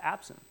for its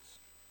absence.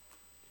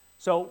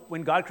 So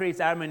when God creates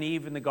Adam and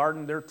Eve in the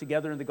garden, they're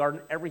together in the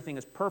garden, everything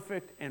is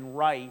perfect and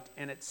right,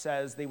 and it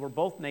says they were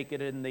both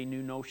naked and they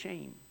knew no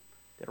shame.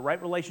 They had a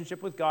right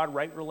relationship with God,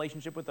 right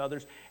relationship with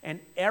others, and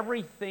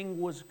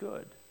everything was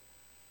good.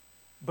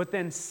 But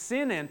then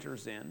sin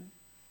enters in,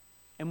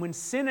 and when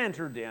sin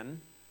entered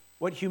in,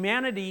 what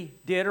humanity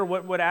did, or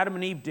what Adam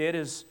and Eve did,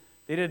 is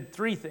they did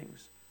three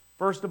things.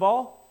 First of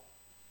all,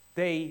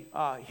 they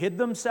hid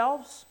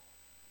themselves,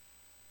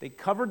 they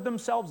covered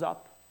themselves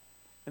up,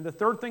 And the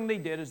third thing they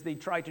did is they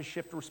tried to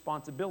shift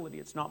responsibility.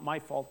 It's not my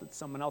fault, it's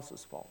someone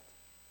else's fault.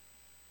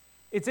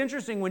 It's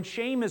interesting when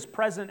shame is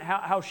present,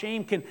 how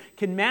shame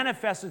can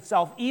manifest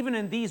itself even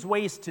in these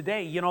ways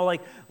today.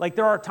 Like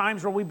there are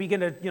times where we begin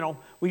to,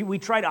 we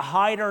try to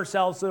hide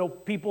ourselves so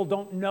people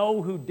don't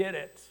know who did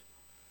it.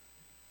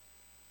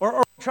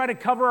 Or try to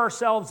cover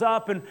ourselves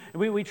up, and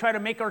we try to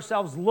make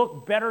ourselves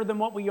look better than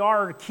what we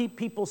are, to keep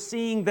people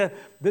seeing the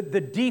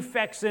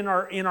defects in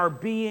our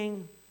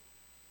being.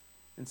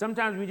 And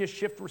sometimes we just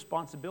shift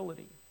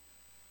responsibility.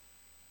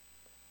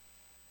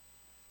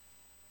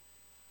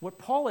 What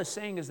Paul is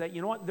saying is that,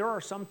 there are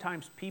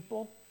sometimes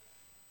people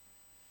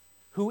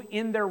who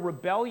in their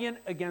rebellion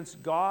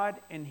against God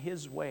and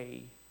His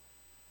way,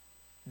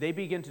 they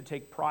begin to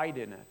take pride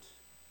in it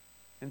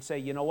and say,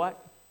 you know what?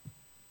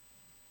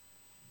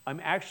 I'm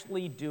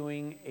actually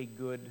doing a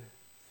good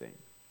thing.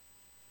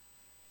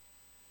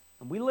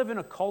 And we live in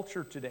a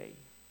culture today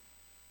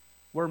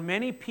where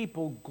many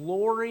people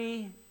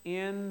glory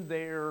in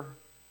their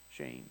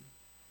shame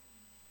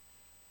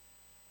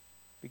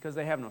because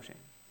they have no shame.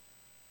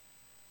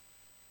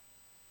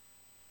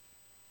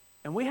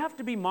 And we have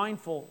to be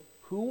mindful,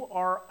 who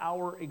are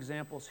our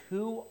examples?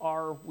 Who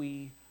are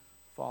we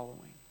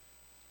following?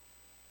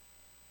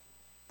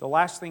 The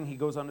last thing he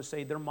goes on to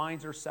say, their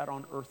minds are set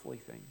on earthly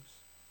things.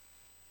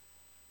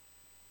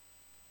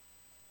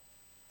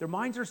 Their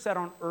minds are set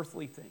on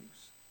earthly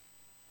things.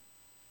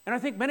 And I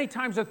think many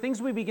times the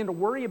things we begin to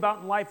worry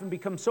about in life and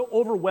become so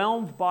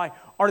overwhelmed by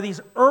are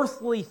these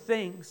earthly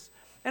things.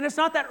 And it's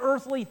not that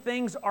earthly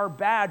things are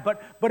bad,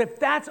 but if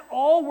that's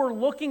all we're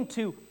looking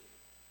to,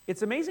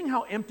 it's amazing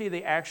how empty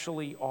they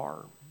actually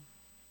are.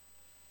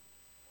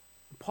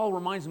 Paul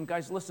reminds them,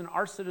 guys, listen,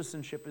 our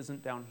citizenship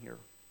isn't down here.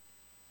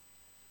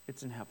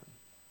 It's in heaven.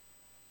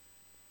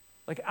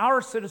 Like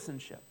our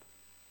citizenship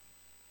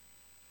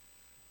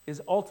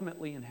is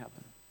ultimately in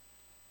heaven.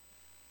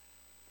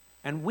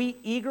 And we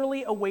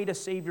eagerly await a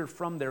Savior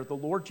from there, the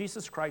Lord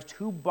Jesus Christ,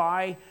 who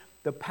by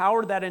the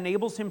power that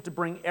enables Him to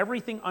bring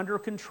everything under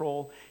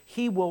control,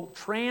 He will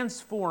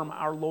transform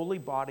our lowly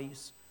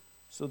bodies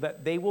so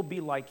that they will be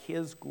like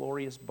His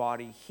glorious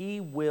body. He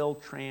will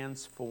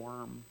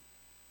transform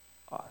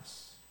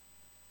us.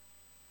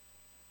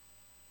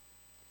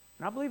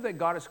 And I believe that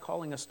God is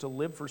calling us to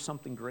live for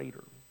something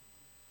greater.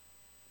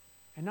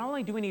 And not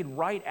only do we need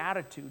right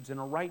attitudes and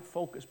a right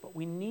focus, but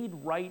we need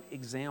right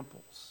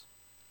examples.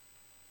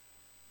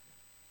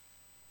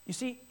 You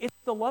see, it's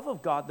the love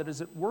of God that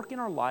is at work in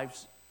our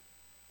lives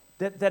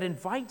that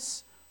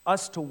invites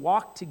us to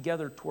walk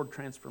together toward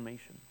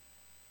transformation.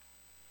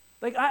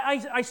 Like,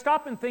 I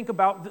stop and think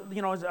about,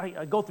 as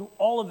I go through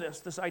all of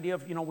this idea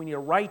of, we need a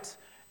right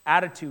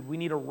attitude, we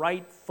need a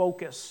right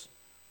focus,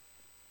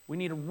 we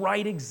need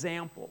right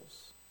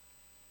examples.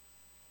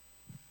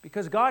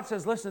 Because God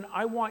says, listen,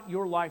 I want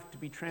your life to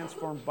be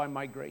transformed by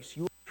my grace.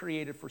 You are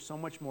created for so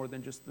much more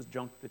than just the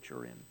junk that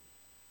you're in.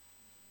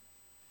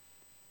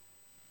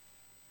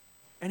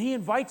 And He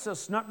invites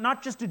us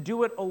not just to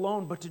do it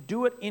alone, but to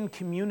do it in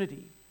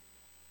community.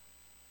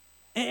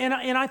 And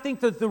I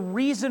think that the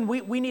reason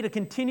we need to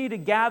continue to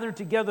gather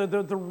together,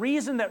 the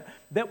reason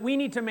that we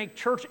need to make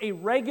church a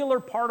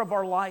regular part of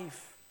our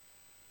life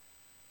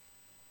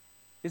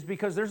is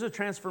because there's a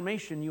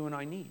transformation you and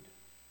I need.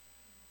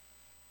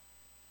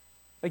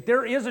 Like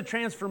there is a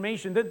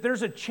transformation,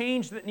 there's a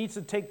change that needs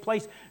to take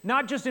place,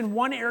 not just in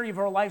one area of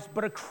our lives,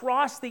 but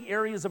across the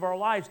areas of our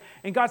lives.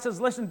 And God says,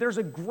 listen, there's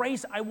a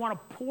grace I want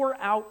to pour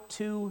out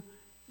to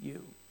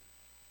you.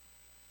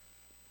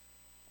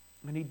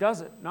 And He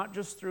does it, not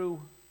just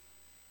through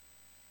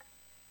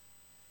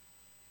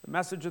the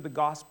message of the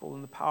gospel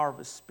and the power of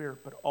His Spirit,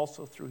 but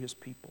also through His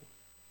people.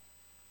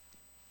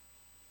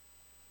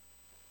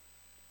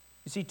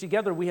 You see,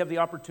 together we have the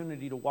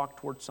opportunity to walk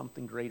towards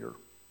something greater.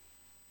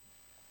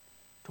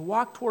 To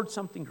walk towards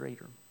something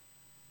greater.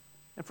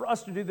 And for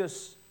us to do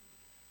this,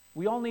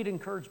 we all need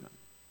encouragement.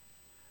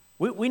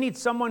 We need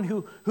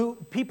someone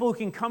people who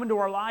can come into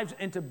our lives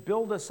and to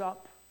build us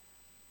up.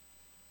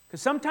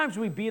 Because sometimes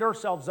we beat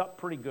ourselves up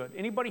pretty good.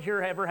 Anybody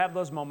here ever have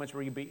those moments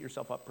where you beat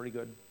yourself up pretty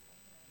good?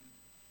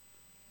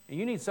 And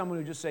you need someone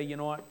who just say, you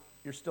know what,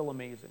 you're still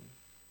amazing.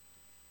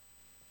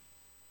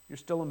 You're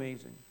still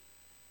amazing.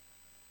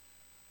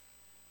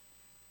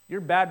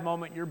 Your bad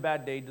moment, your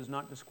bad day does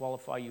not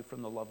disqualify you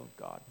from the love of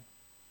God.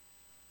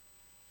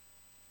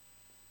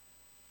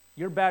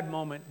 Your bad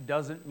moment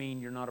doesn't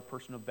mean you're not a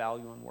person of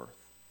value and worth.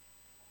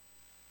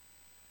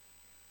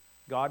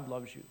 God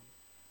loves you.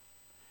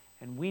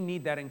 And we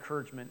need that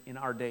encouragement in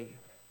our day.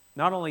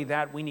 Not only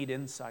that, we need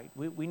insight.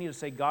 We need to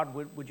say, God,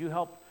 would you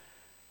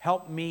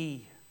help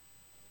me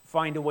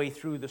find a way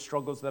through the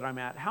struggles that I'm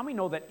at? How many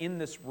know that in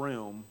this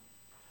room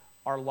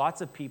are lots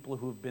of people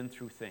who have been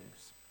through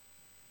things?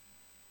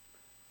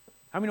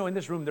 How many know in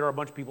this room there are a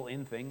bunch of people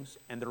in things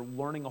and they're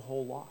learning a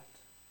whole lot?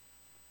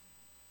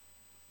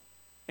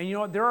 And you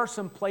know what, there are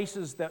some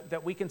places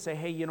that we can say,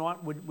 hey, you know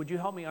what, would you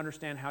help me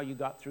understand how you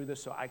got through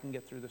this so I can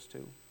get through this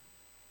too?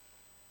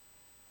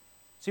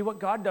 See, what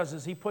God does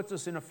is He puts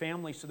us in a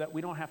family so that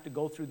we don't have to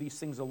go through these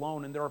things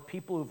alone. And there are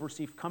people who've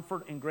received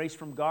comfort and grace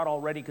from God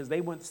already because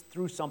they went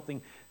through something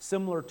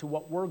similar to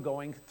what we're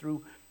going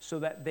through so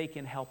that they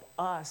can help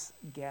us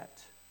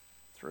get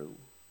through.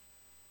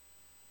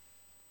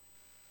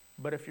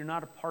 But if you're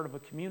not a part of a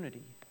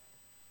community,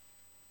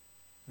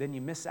 then you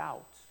miss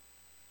out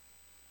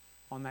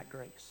on that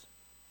grace.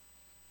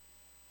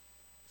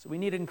 So we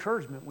need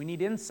encouragement. We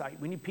need insight.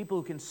 We need people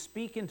who can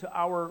speak into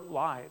our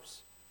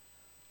lives.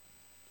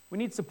 We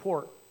need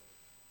support.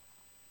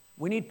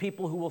 We need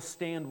people who will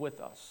stand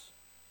with us.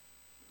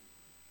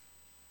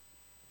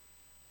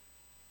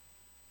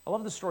 I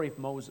love the story of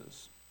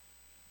Moses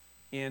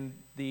in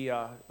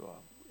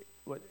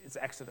it's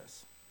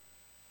Exodus,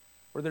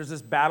 where there's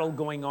this battle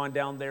going on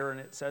down there, and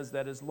it says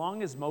that as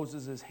long as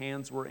Moses'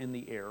 hands were in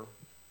the air,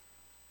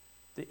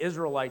 the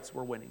Israelites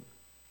were winning.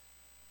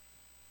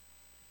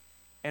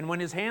 And when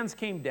his hands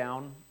came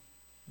down,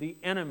 the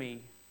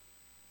enemy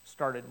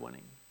started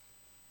winning.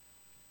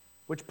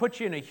 Which puts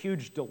you in a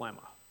huge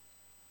dilemma.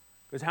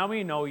 Because how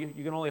many know you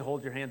can only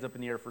hold your hands up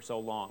in the air for so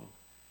long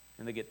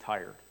and they get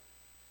tired?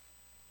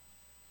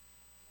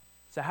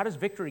 So how does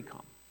victory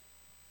come?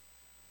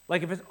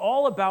 Like if it's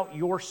all about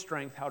your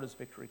strength, how does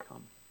victory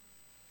come?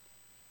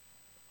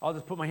 I'll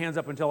just put my hands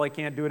up until I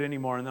can't do it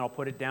anymore, and then I'll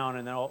put it down,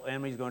 and then the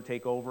enemy's going to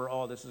take over.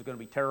 Oh, this is going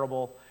to be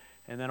terrible.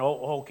 And then,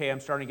 okay, I'm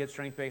starting to get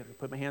strength back.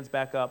 Put my hands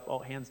back up. Oh,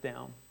 hands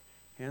down.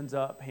 Hands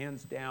up,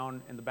 hands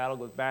down, and the battle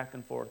goes back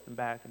and forth and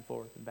back and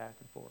forth and back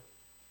and forth.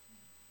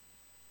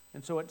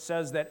 And so it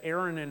says that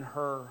Aaron and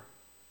Hur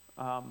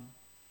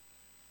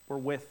were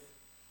with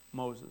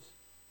Moses.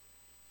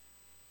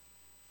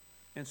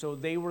 And so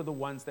they were the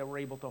ones that were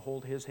able to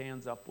hold his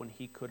hands up when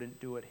he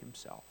couldn't do it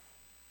himself.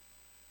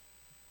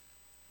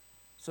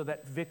 So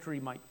that victory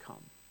might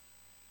come.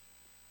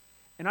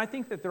 And I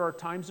think that there are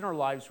times in our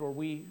lives where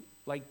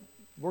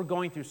we're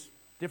going through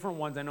different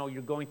ones. I know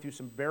you're going through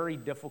some very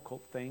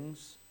difficult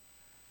things,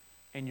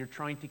 and you're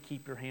trying to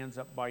keep your hands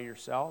up by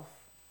yourself.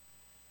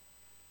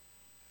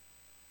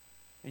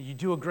 And you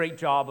do a great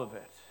job of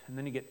it, and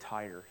then you get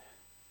tired.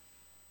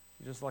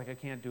 You're just like, I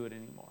can't do it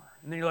anymore.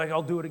 And then you're like,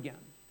 I'll do it again.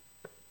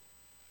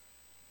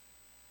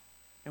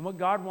 And what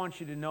God wants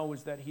you to know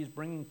is that He's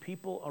bringing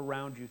people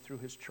around you through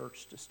His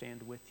church to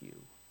stand with you.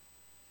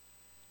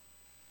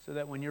 So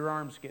that when your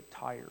arms get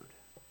tired,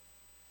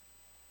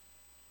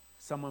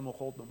 someone will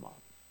hold them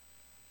up.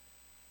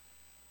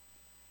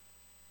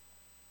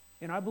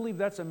 And I believe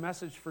that's a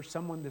message for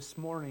someone this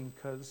morning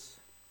because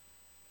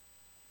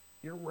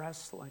you're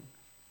wrestling.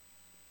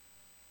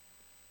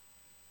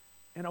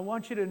 And I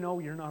want you to know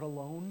you're not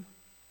alone.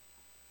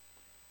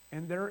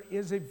 And there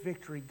is a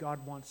victory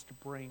God wants to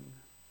bring.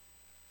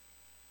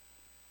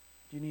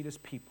 Do you need His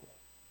people?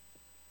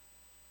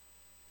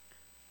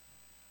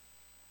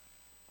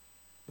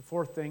 The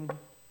fourth thing,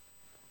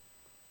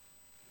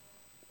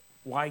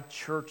 why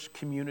church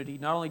community?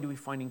 Not only do we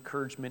find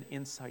encouragement,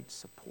 insight,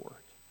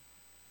 support,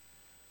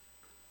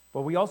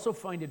 but we also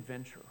find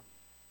adventure.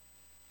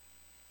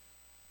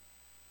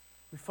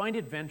 We find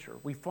adventure.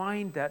 We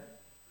find that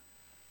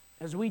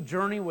as we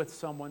journey with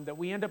someone, that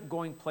we end up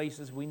going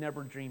places we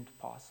never dreamed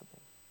possible.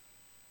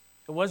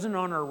 It wasn't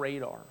on our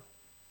radar.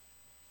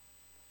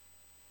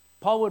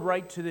 Paul would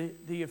write to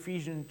the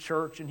Ephesian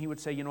church, and he would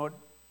say, you know what?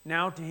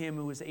 Now to Him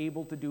who is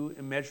able to do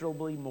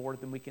immeasurably more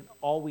than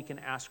all we can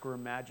ask or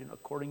imagine,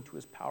 according to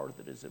His power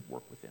that is at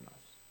work within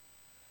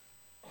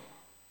us.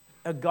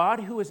 A God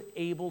who is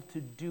able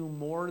to do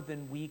more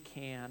than we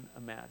can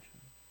imagine.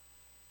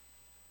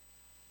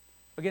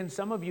 Again,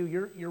 some of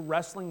you, you're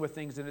wrestling with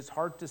things, and it's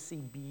hard to see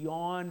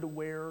beyond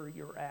where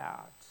you're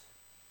at.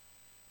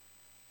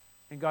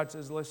 And God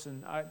says,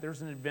 listen,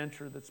 there's an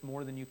adventure that's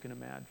more than you can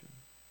imagine.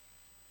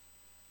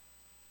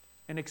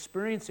 And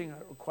experiencing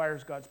it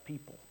requires God's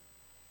people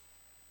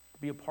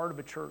to be a part of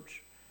a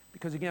church.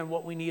 Because again,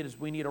 what we need is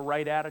we need a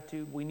right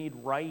attitude, we need a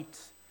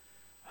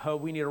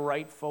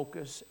right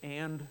focus,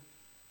 and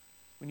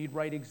we need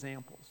right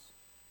examples.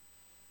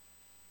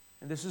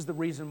 And this is the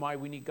reason why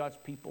we need God's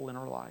people in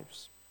our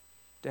lives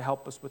to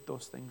help us with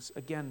those things.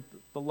 Again,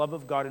 the love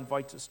of God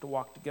invites us to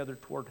walk together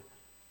toward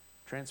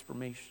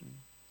transformation.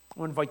 I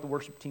want to invite the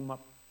worship team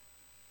up.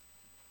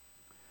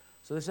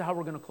 So this is how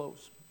we're going to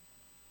close.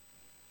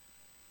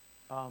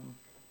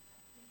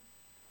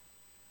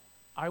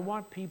 I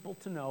want people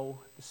to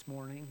know this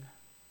morning,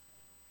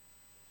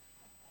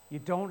 you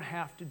don't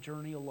have to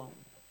journey alone.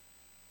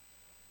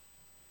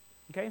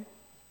 Okay?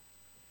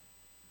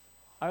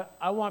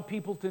 I want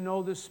people to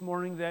know this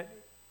morning that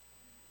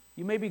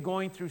you may be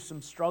going through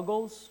some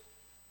struggles.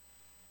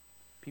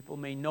 People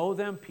may know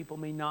them, people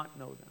may not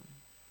know them.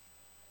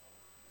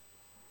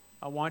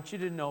 I want you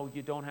to know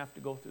you don't have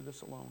to go through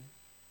this alone.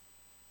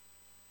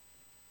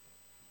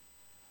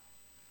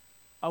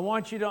 I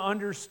want you to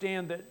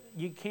understand that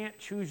you can't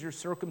choose your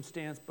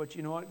circumstance, but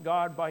you know what?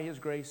 God, by His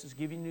grace, is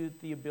giving you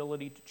the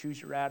ability to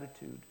choose your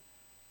attitude.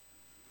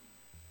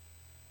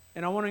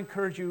 And I want to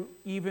encourage you,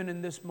 even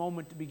in this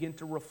moment, to begin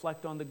to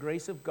reflect on the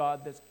grace of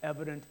God that's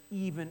evident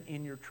even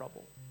in your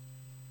trouble.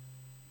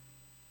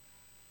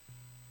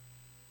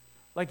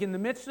 Like in the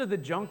midst of the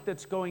junk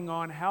that's going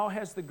on, how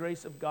has the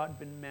grace of God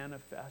been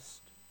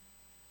manifest?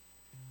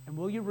 And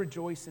will you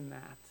rejoice in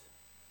that?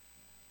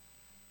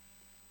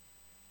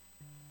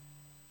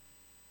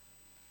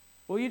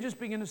 Will you just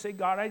begin to say,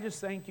 God, I just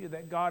thank you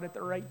that God, at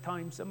the right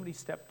time, somebody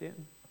stepped in.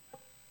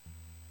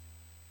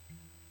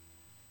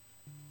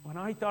 When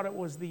I thought it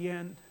was the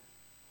end,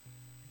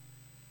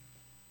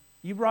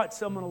 you brought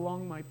someone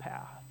along my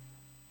path.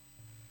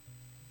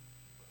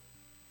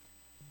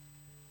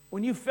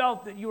 When you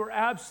felt that you were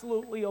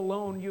absolutely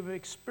alone, you've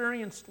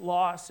experienced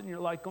loss, and you're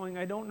like going,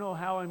 I don't know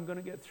how I'm going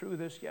to get through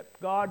this yet.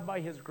 God,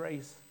 by His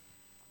grace,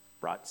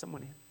 brought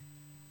someone in.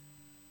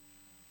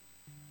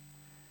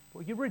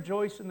 Will you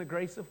rejoice in the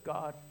grace of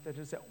God that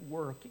is at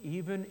work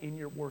even in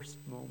your worst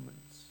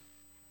moments?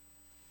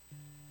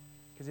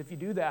 Because if you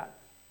do that,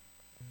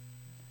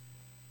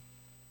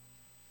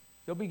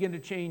 He'll begin to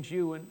change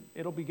you, and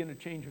it'll begin to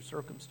change your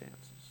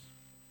circumstances.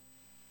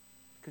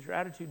 Because your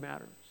attitude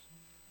matters.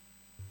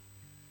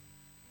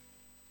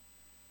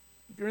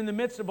 If you're in the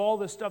midst of all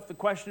this stuff, the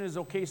question is,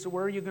 okay, so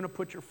where are you going to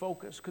put your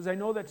focus? Because I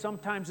know that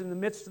sometimes in the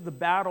midst of the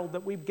battle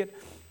that we get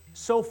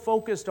so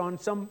focused on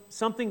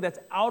something that's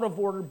out of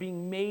order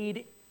being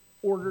made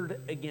ordered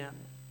again,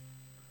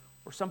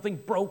 or something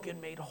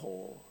broken made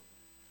whole.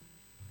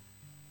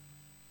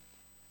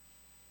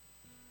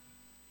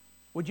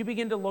 Would you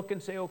begin to look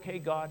and say, okay,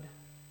 God,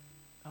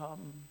 I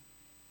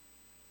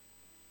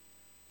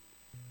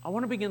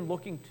want to begin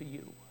looking to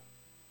you.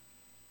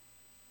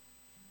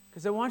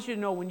 Because I want you to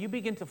know, when you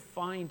begin to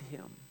find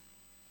Him,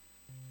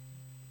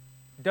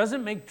 it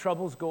doesn't make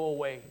troubles go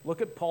away.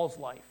 Look at Paul's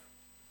life.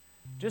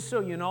 Just so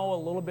you know, a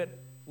little bit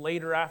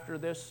later after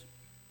this,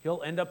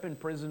 he'll end up in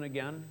prison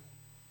again,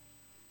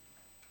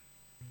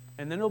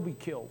 and then he'll be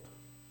killed.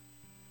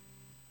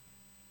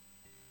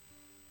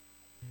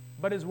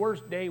 But his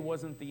worst day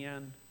wasn't the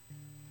end,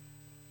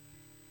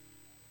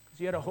 because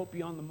he had a hope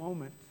beyond the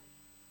moment,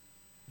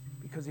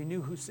 because he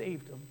knew who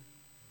saved him.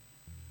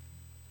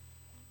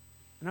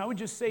 And I would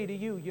just say to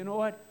you, you know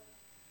what?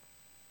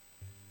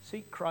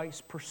 Seek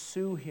Christ,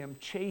 pursue Him,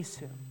 chase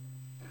Him.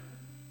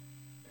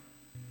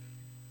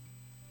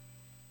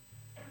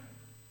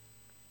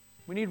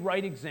 We need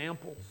right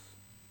examples.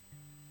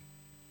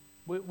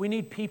 We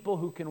need people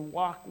who can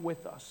walk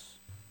with us.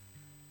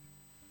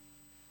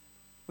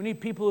 We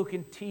need people who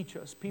can teach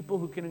us, people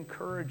who can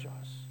encourage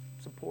us,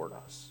 support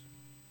us.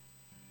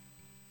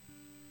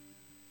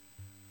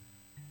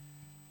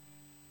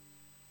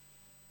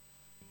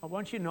 I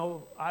want you to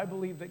know, I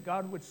believe that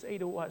God would say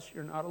to us,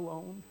 you're not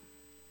alone.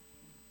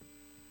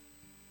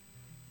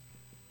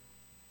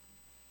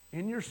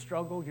 In your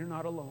struggle, you're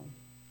not alone.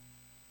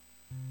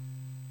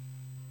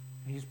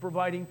 He's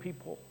providing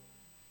people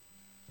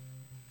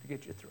to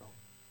get you through.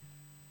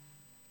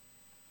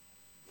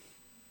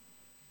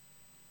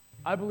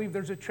 I believe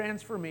there's a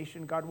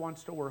transformation God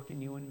wants to work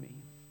in you and me.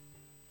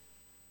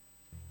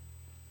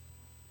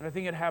 And I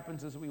think it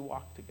happens as we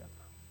walk together.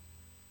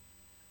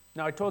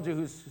 Now, I told you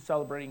who's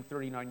celebrating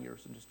 39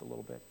 years in just a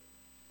little bit.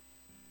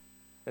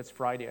 That's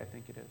Friday, I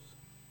think it is.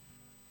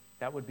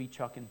 That would be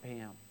Chuck and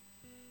Pam,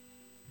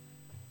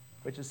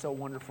 which is so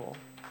wonderful.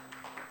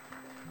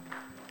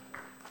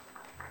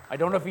 I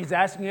don't know if he's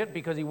asking it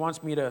because he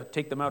wants me to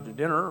take them out to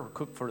dinner or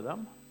cook for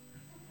them.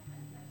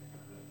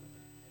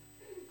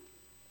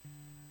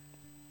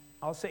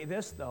 I'll say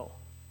this, though.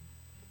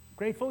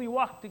 Grateful you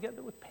walked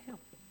together with Pam.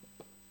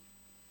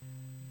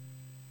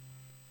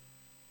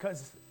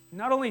 Because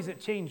not only has it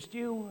changed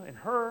you and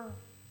her,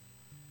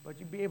 but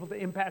you'll be able to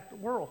impact the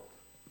world.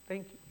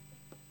 Thank you.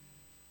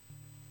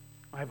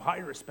 I have high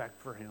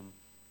respect for him.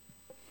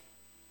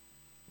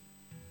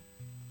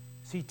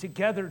 See,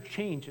 together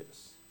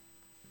changes.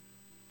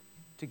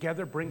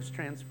 Together brings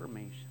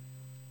transformation.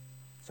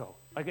 So,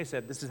 like I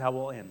said, this is how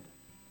we'll end.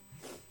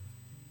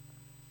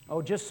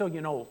 Oh, just so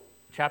you know,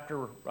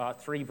 chapter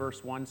 3,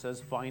 verse 1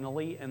 says,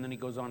 finally, and then he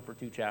goes on for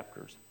 2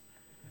 chapters.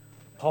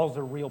 Paul's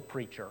a real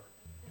preacher.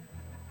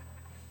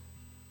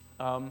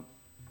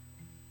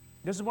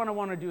 This is what I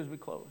want to do as we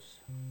close.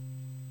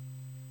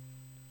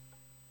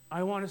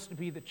 I want us to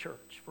be the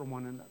church for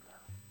one another.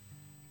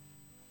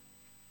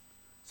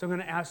 So I'm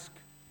going to ask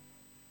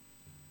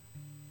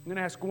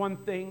one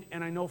thing,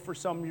 and I know for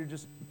some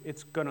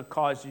it's going to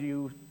cause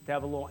you to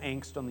have a little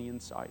angst on the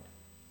inside.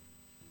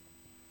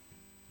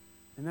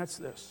 And that's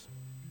this.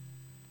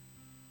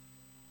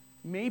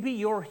 Maybe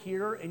you're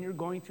here and you're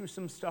going through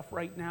some stuff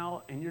right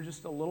now and you're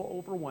just a little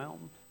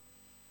overwhelmed.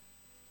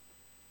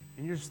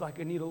 And you're just like,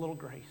 I need a little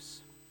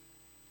grace.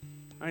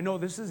 I know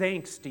this is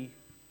angsty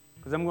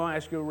because I'm going to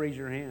ask you to raise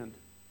your hand.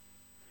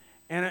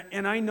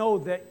 And I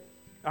know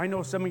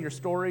some of your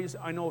stories.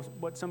 I know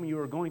what some of you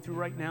are going through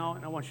right now.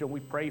 And I want you to,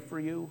 we pray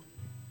for you.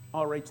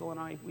 Oh, Rachel and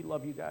I, we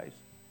love you guys.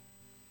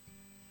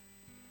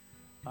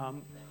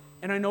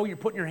 And I know you're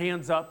putting your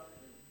hands up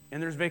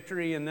and there's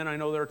victory. And then I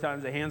know there are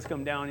times the hands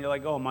come down and you're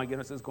like, oh my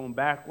goodness, it's going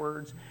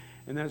backwards.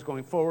 And then it's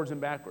going forwards and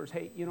backwards.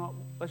 Hey, you know,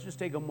 let's just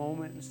take a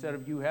moment instead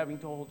of you having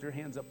to hold your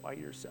hands up by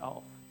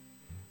yourself.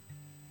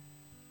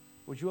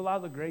 Would you allow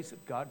the grace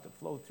of God to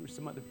flow through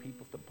some other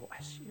people to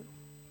bless you?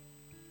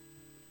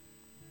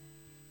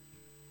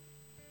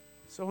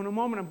 So in a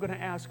moment, I'm going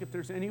to ask if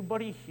there's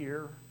anybody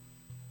here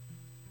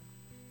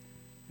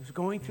who's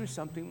going through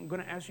something. I'm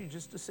going to ask you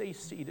just to stay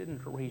seated and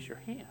to raise your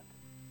hand.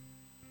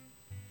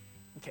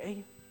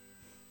 Okay?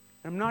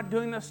 I'm not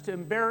doing this to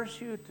embarrass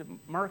you, to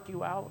mark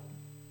you out.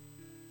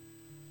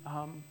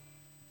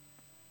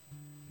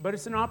 But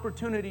it's an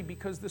opportunity,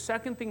 because the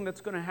second thing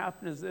that's going to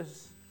happen is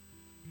this,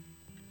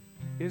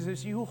 is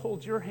as you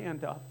hold your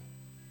hand up,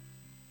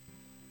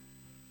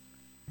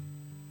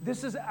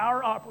 this is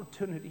our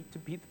opportunity to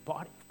be the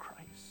body of Christ.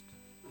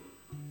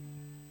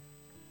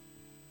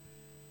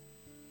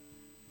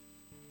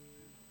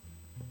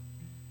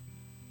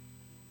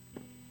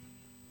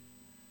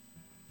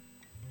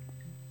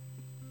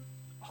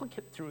 I'll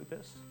get through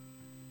this.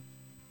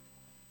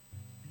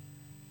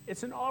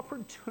 It's an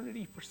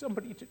opportunity for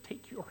somebody to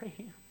take your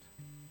hand.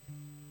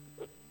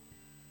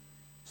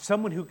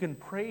 Someone who can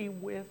pray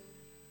with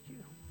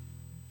you.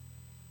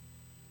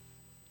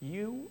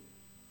 You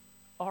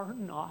are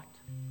not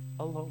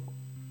alone.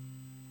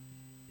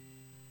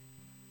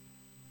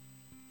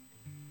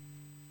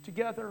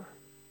 Together,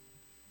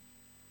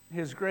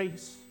 His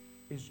grace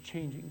is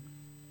changing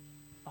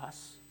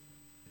us.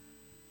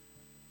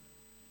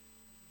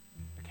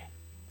 Okay.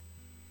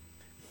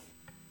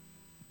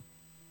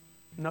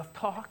 Enough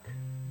talk.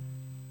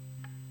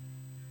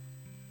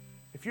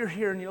 If you're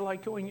here and you're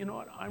like going, you know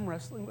what, I'm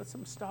wrestling with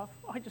some stuff.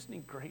 I just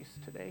need grace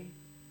today.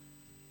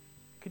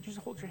 Could you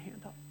just hold your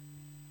hand up?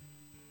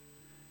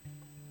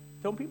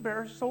 Don't be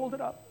embarrassed, just hold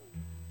it up.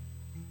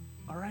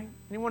 All right?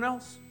 Anyone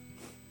else?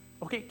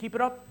 Okay, keep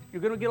it up.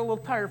 You're going to get a little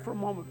tired for a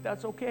moment, but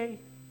that's okay,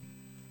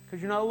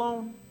 because you're not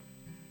alone.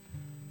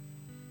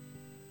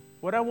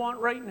 What I want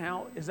right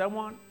now is I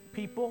want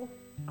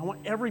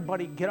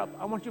everybody to get up.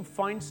 I want you to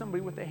find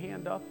somebody with a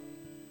hand up.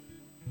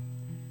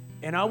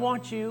 And I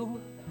want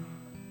you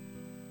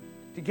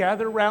to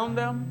gather around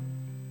them.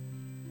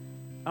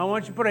 I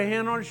want you to put a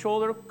hand on his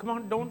shoulder. Come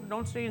on,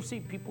 don't stay in your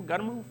seat. People,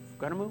 gotta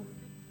move.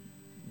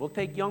 We'll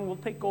take young, we'll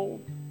take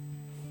old.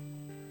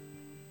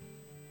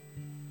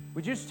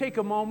 Would you just take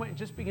a moment and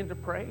just begin to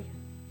pray?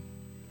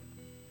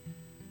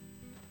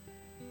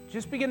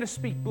 Just begin to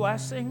speak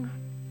blessing.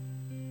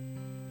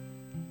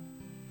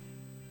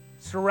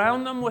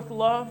 Surround them with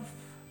love.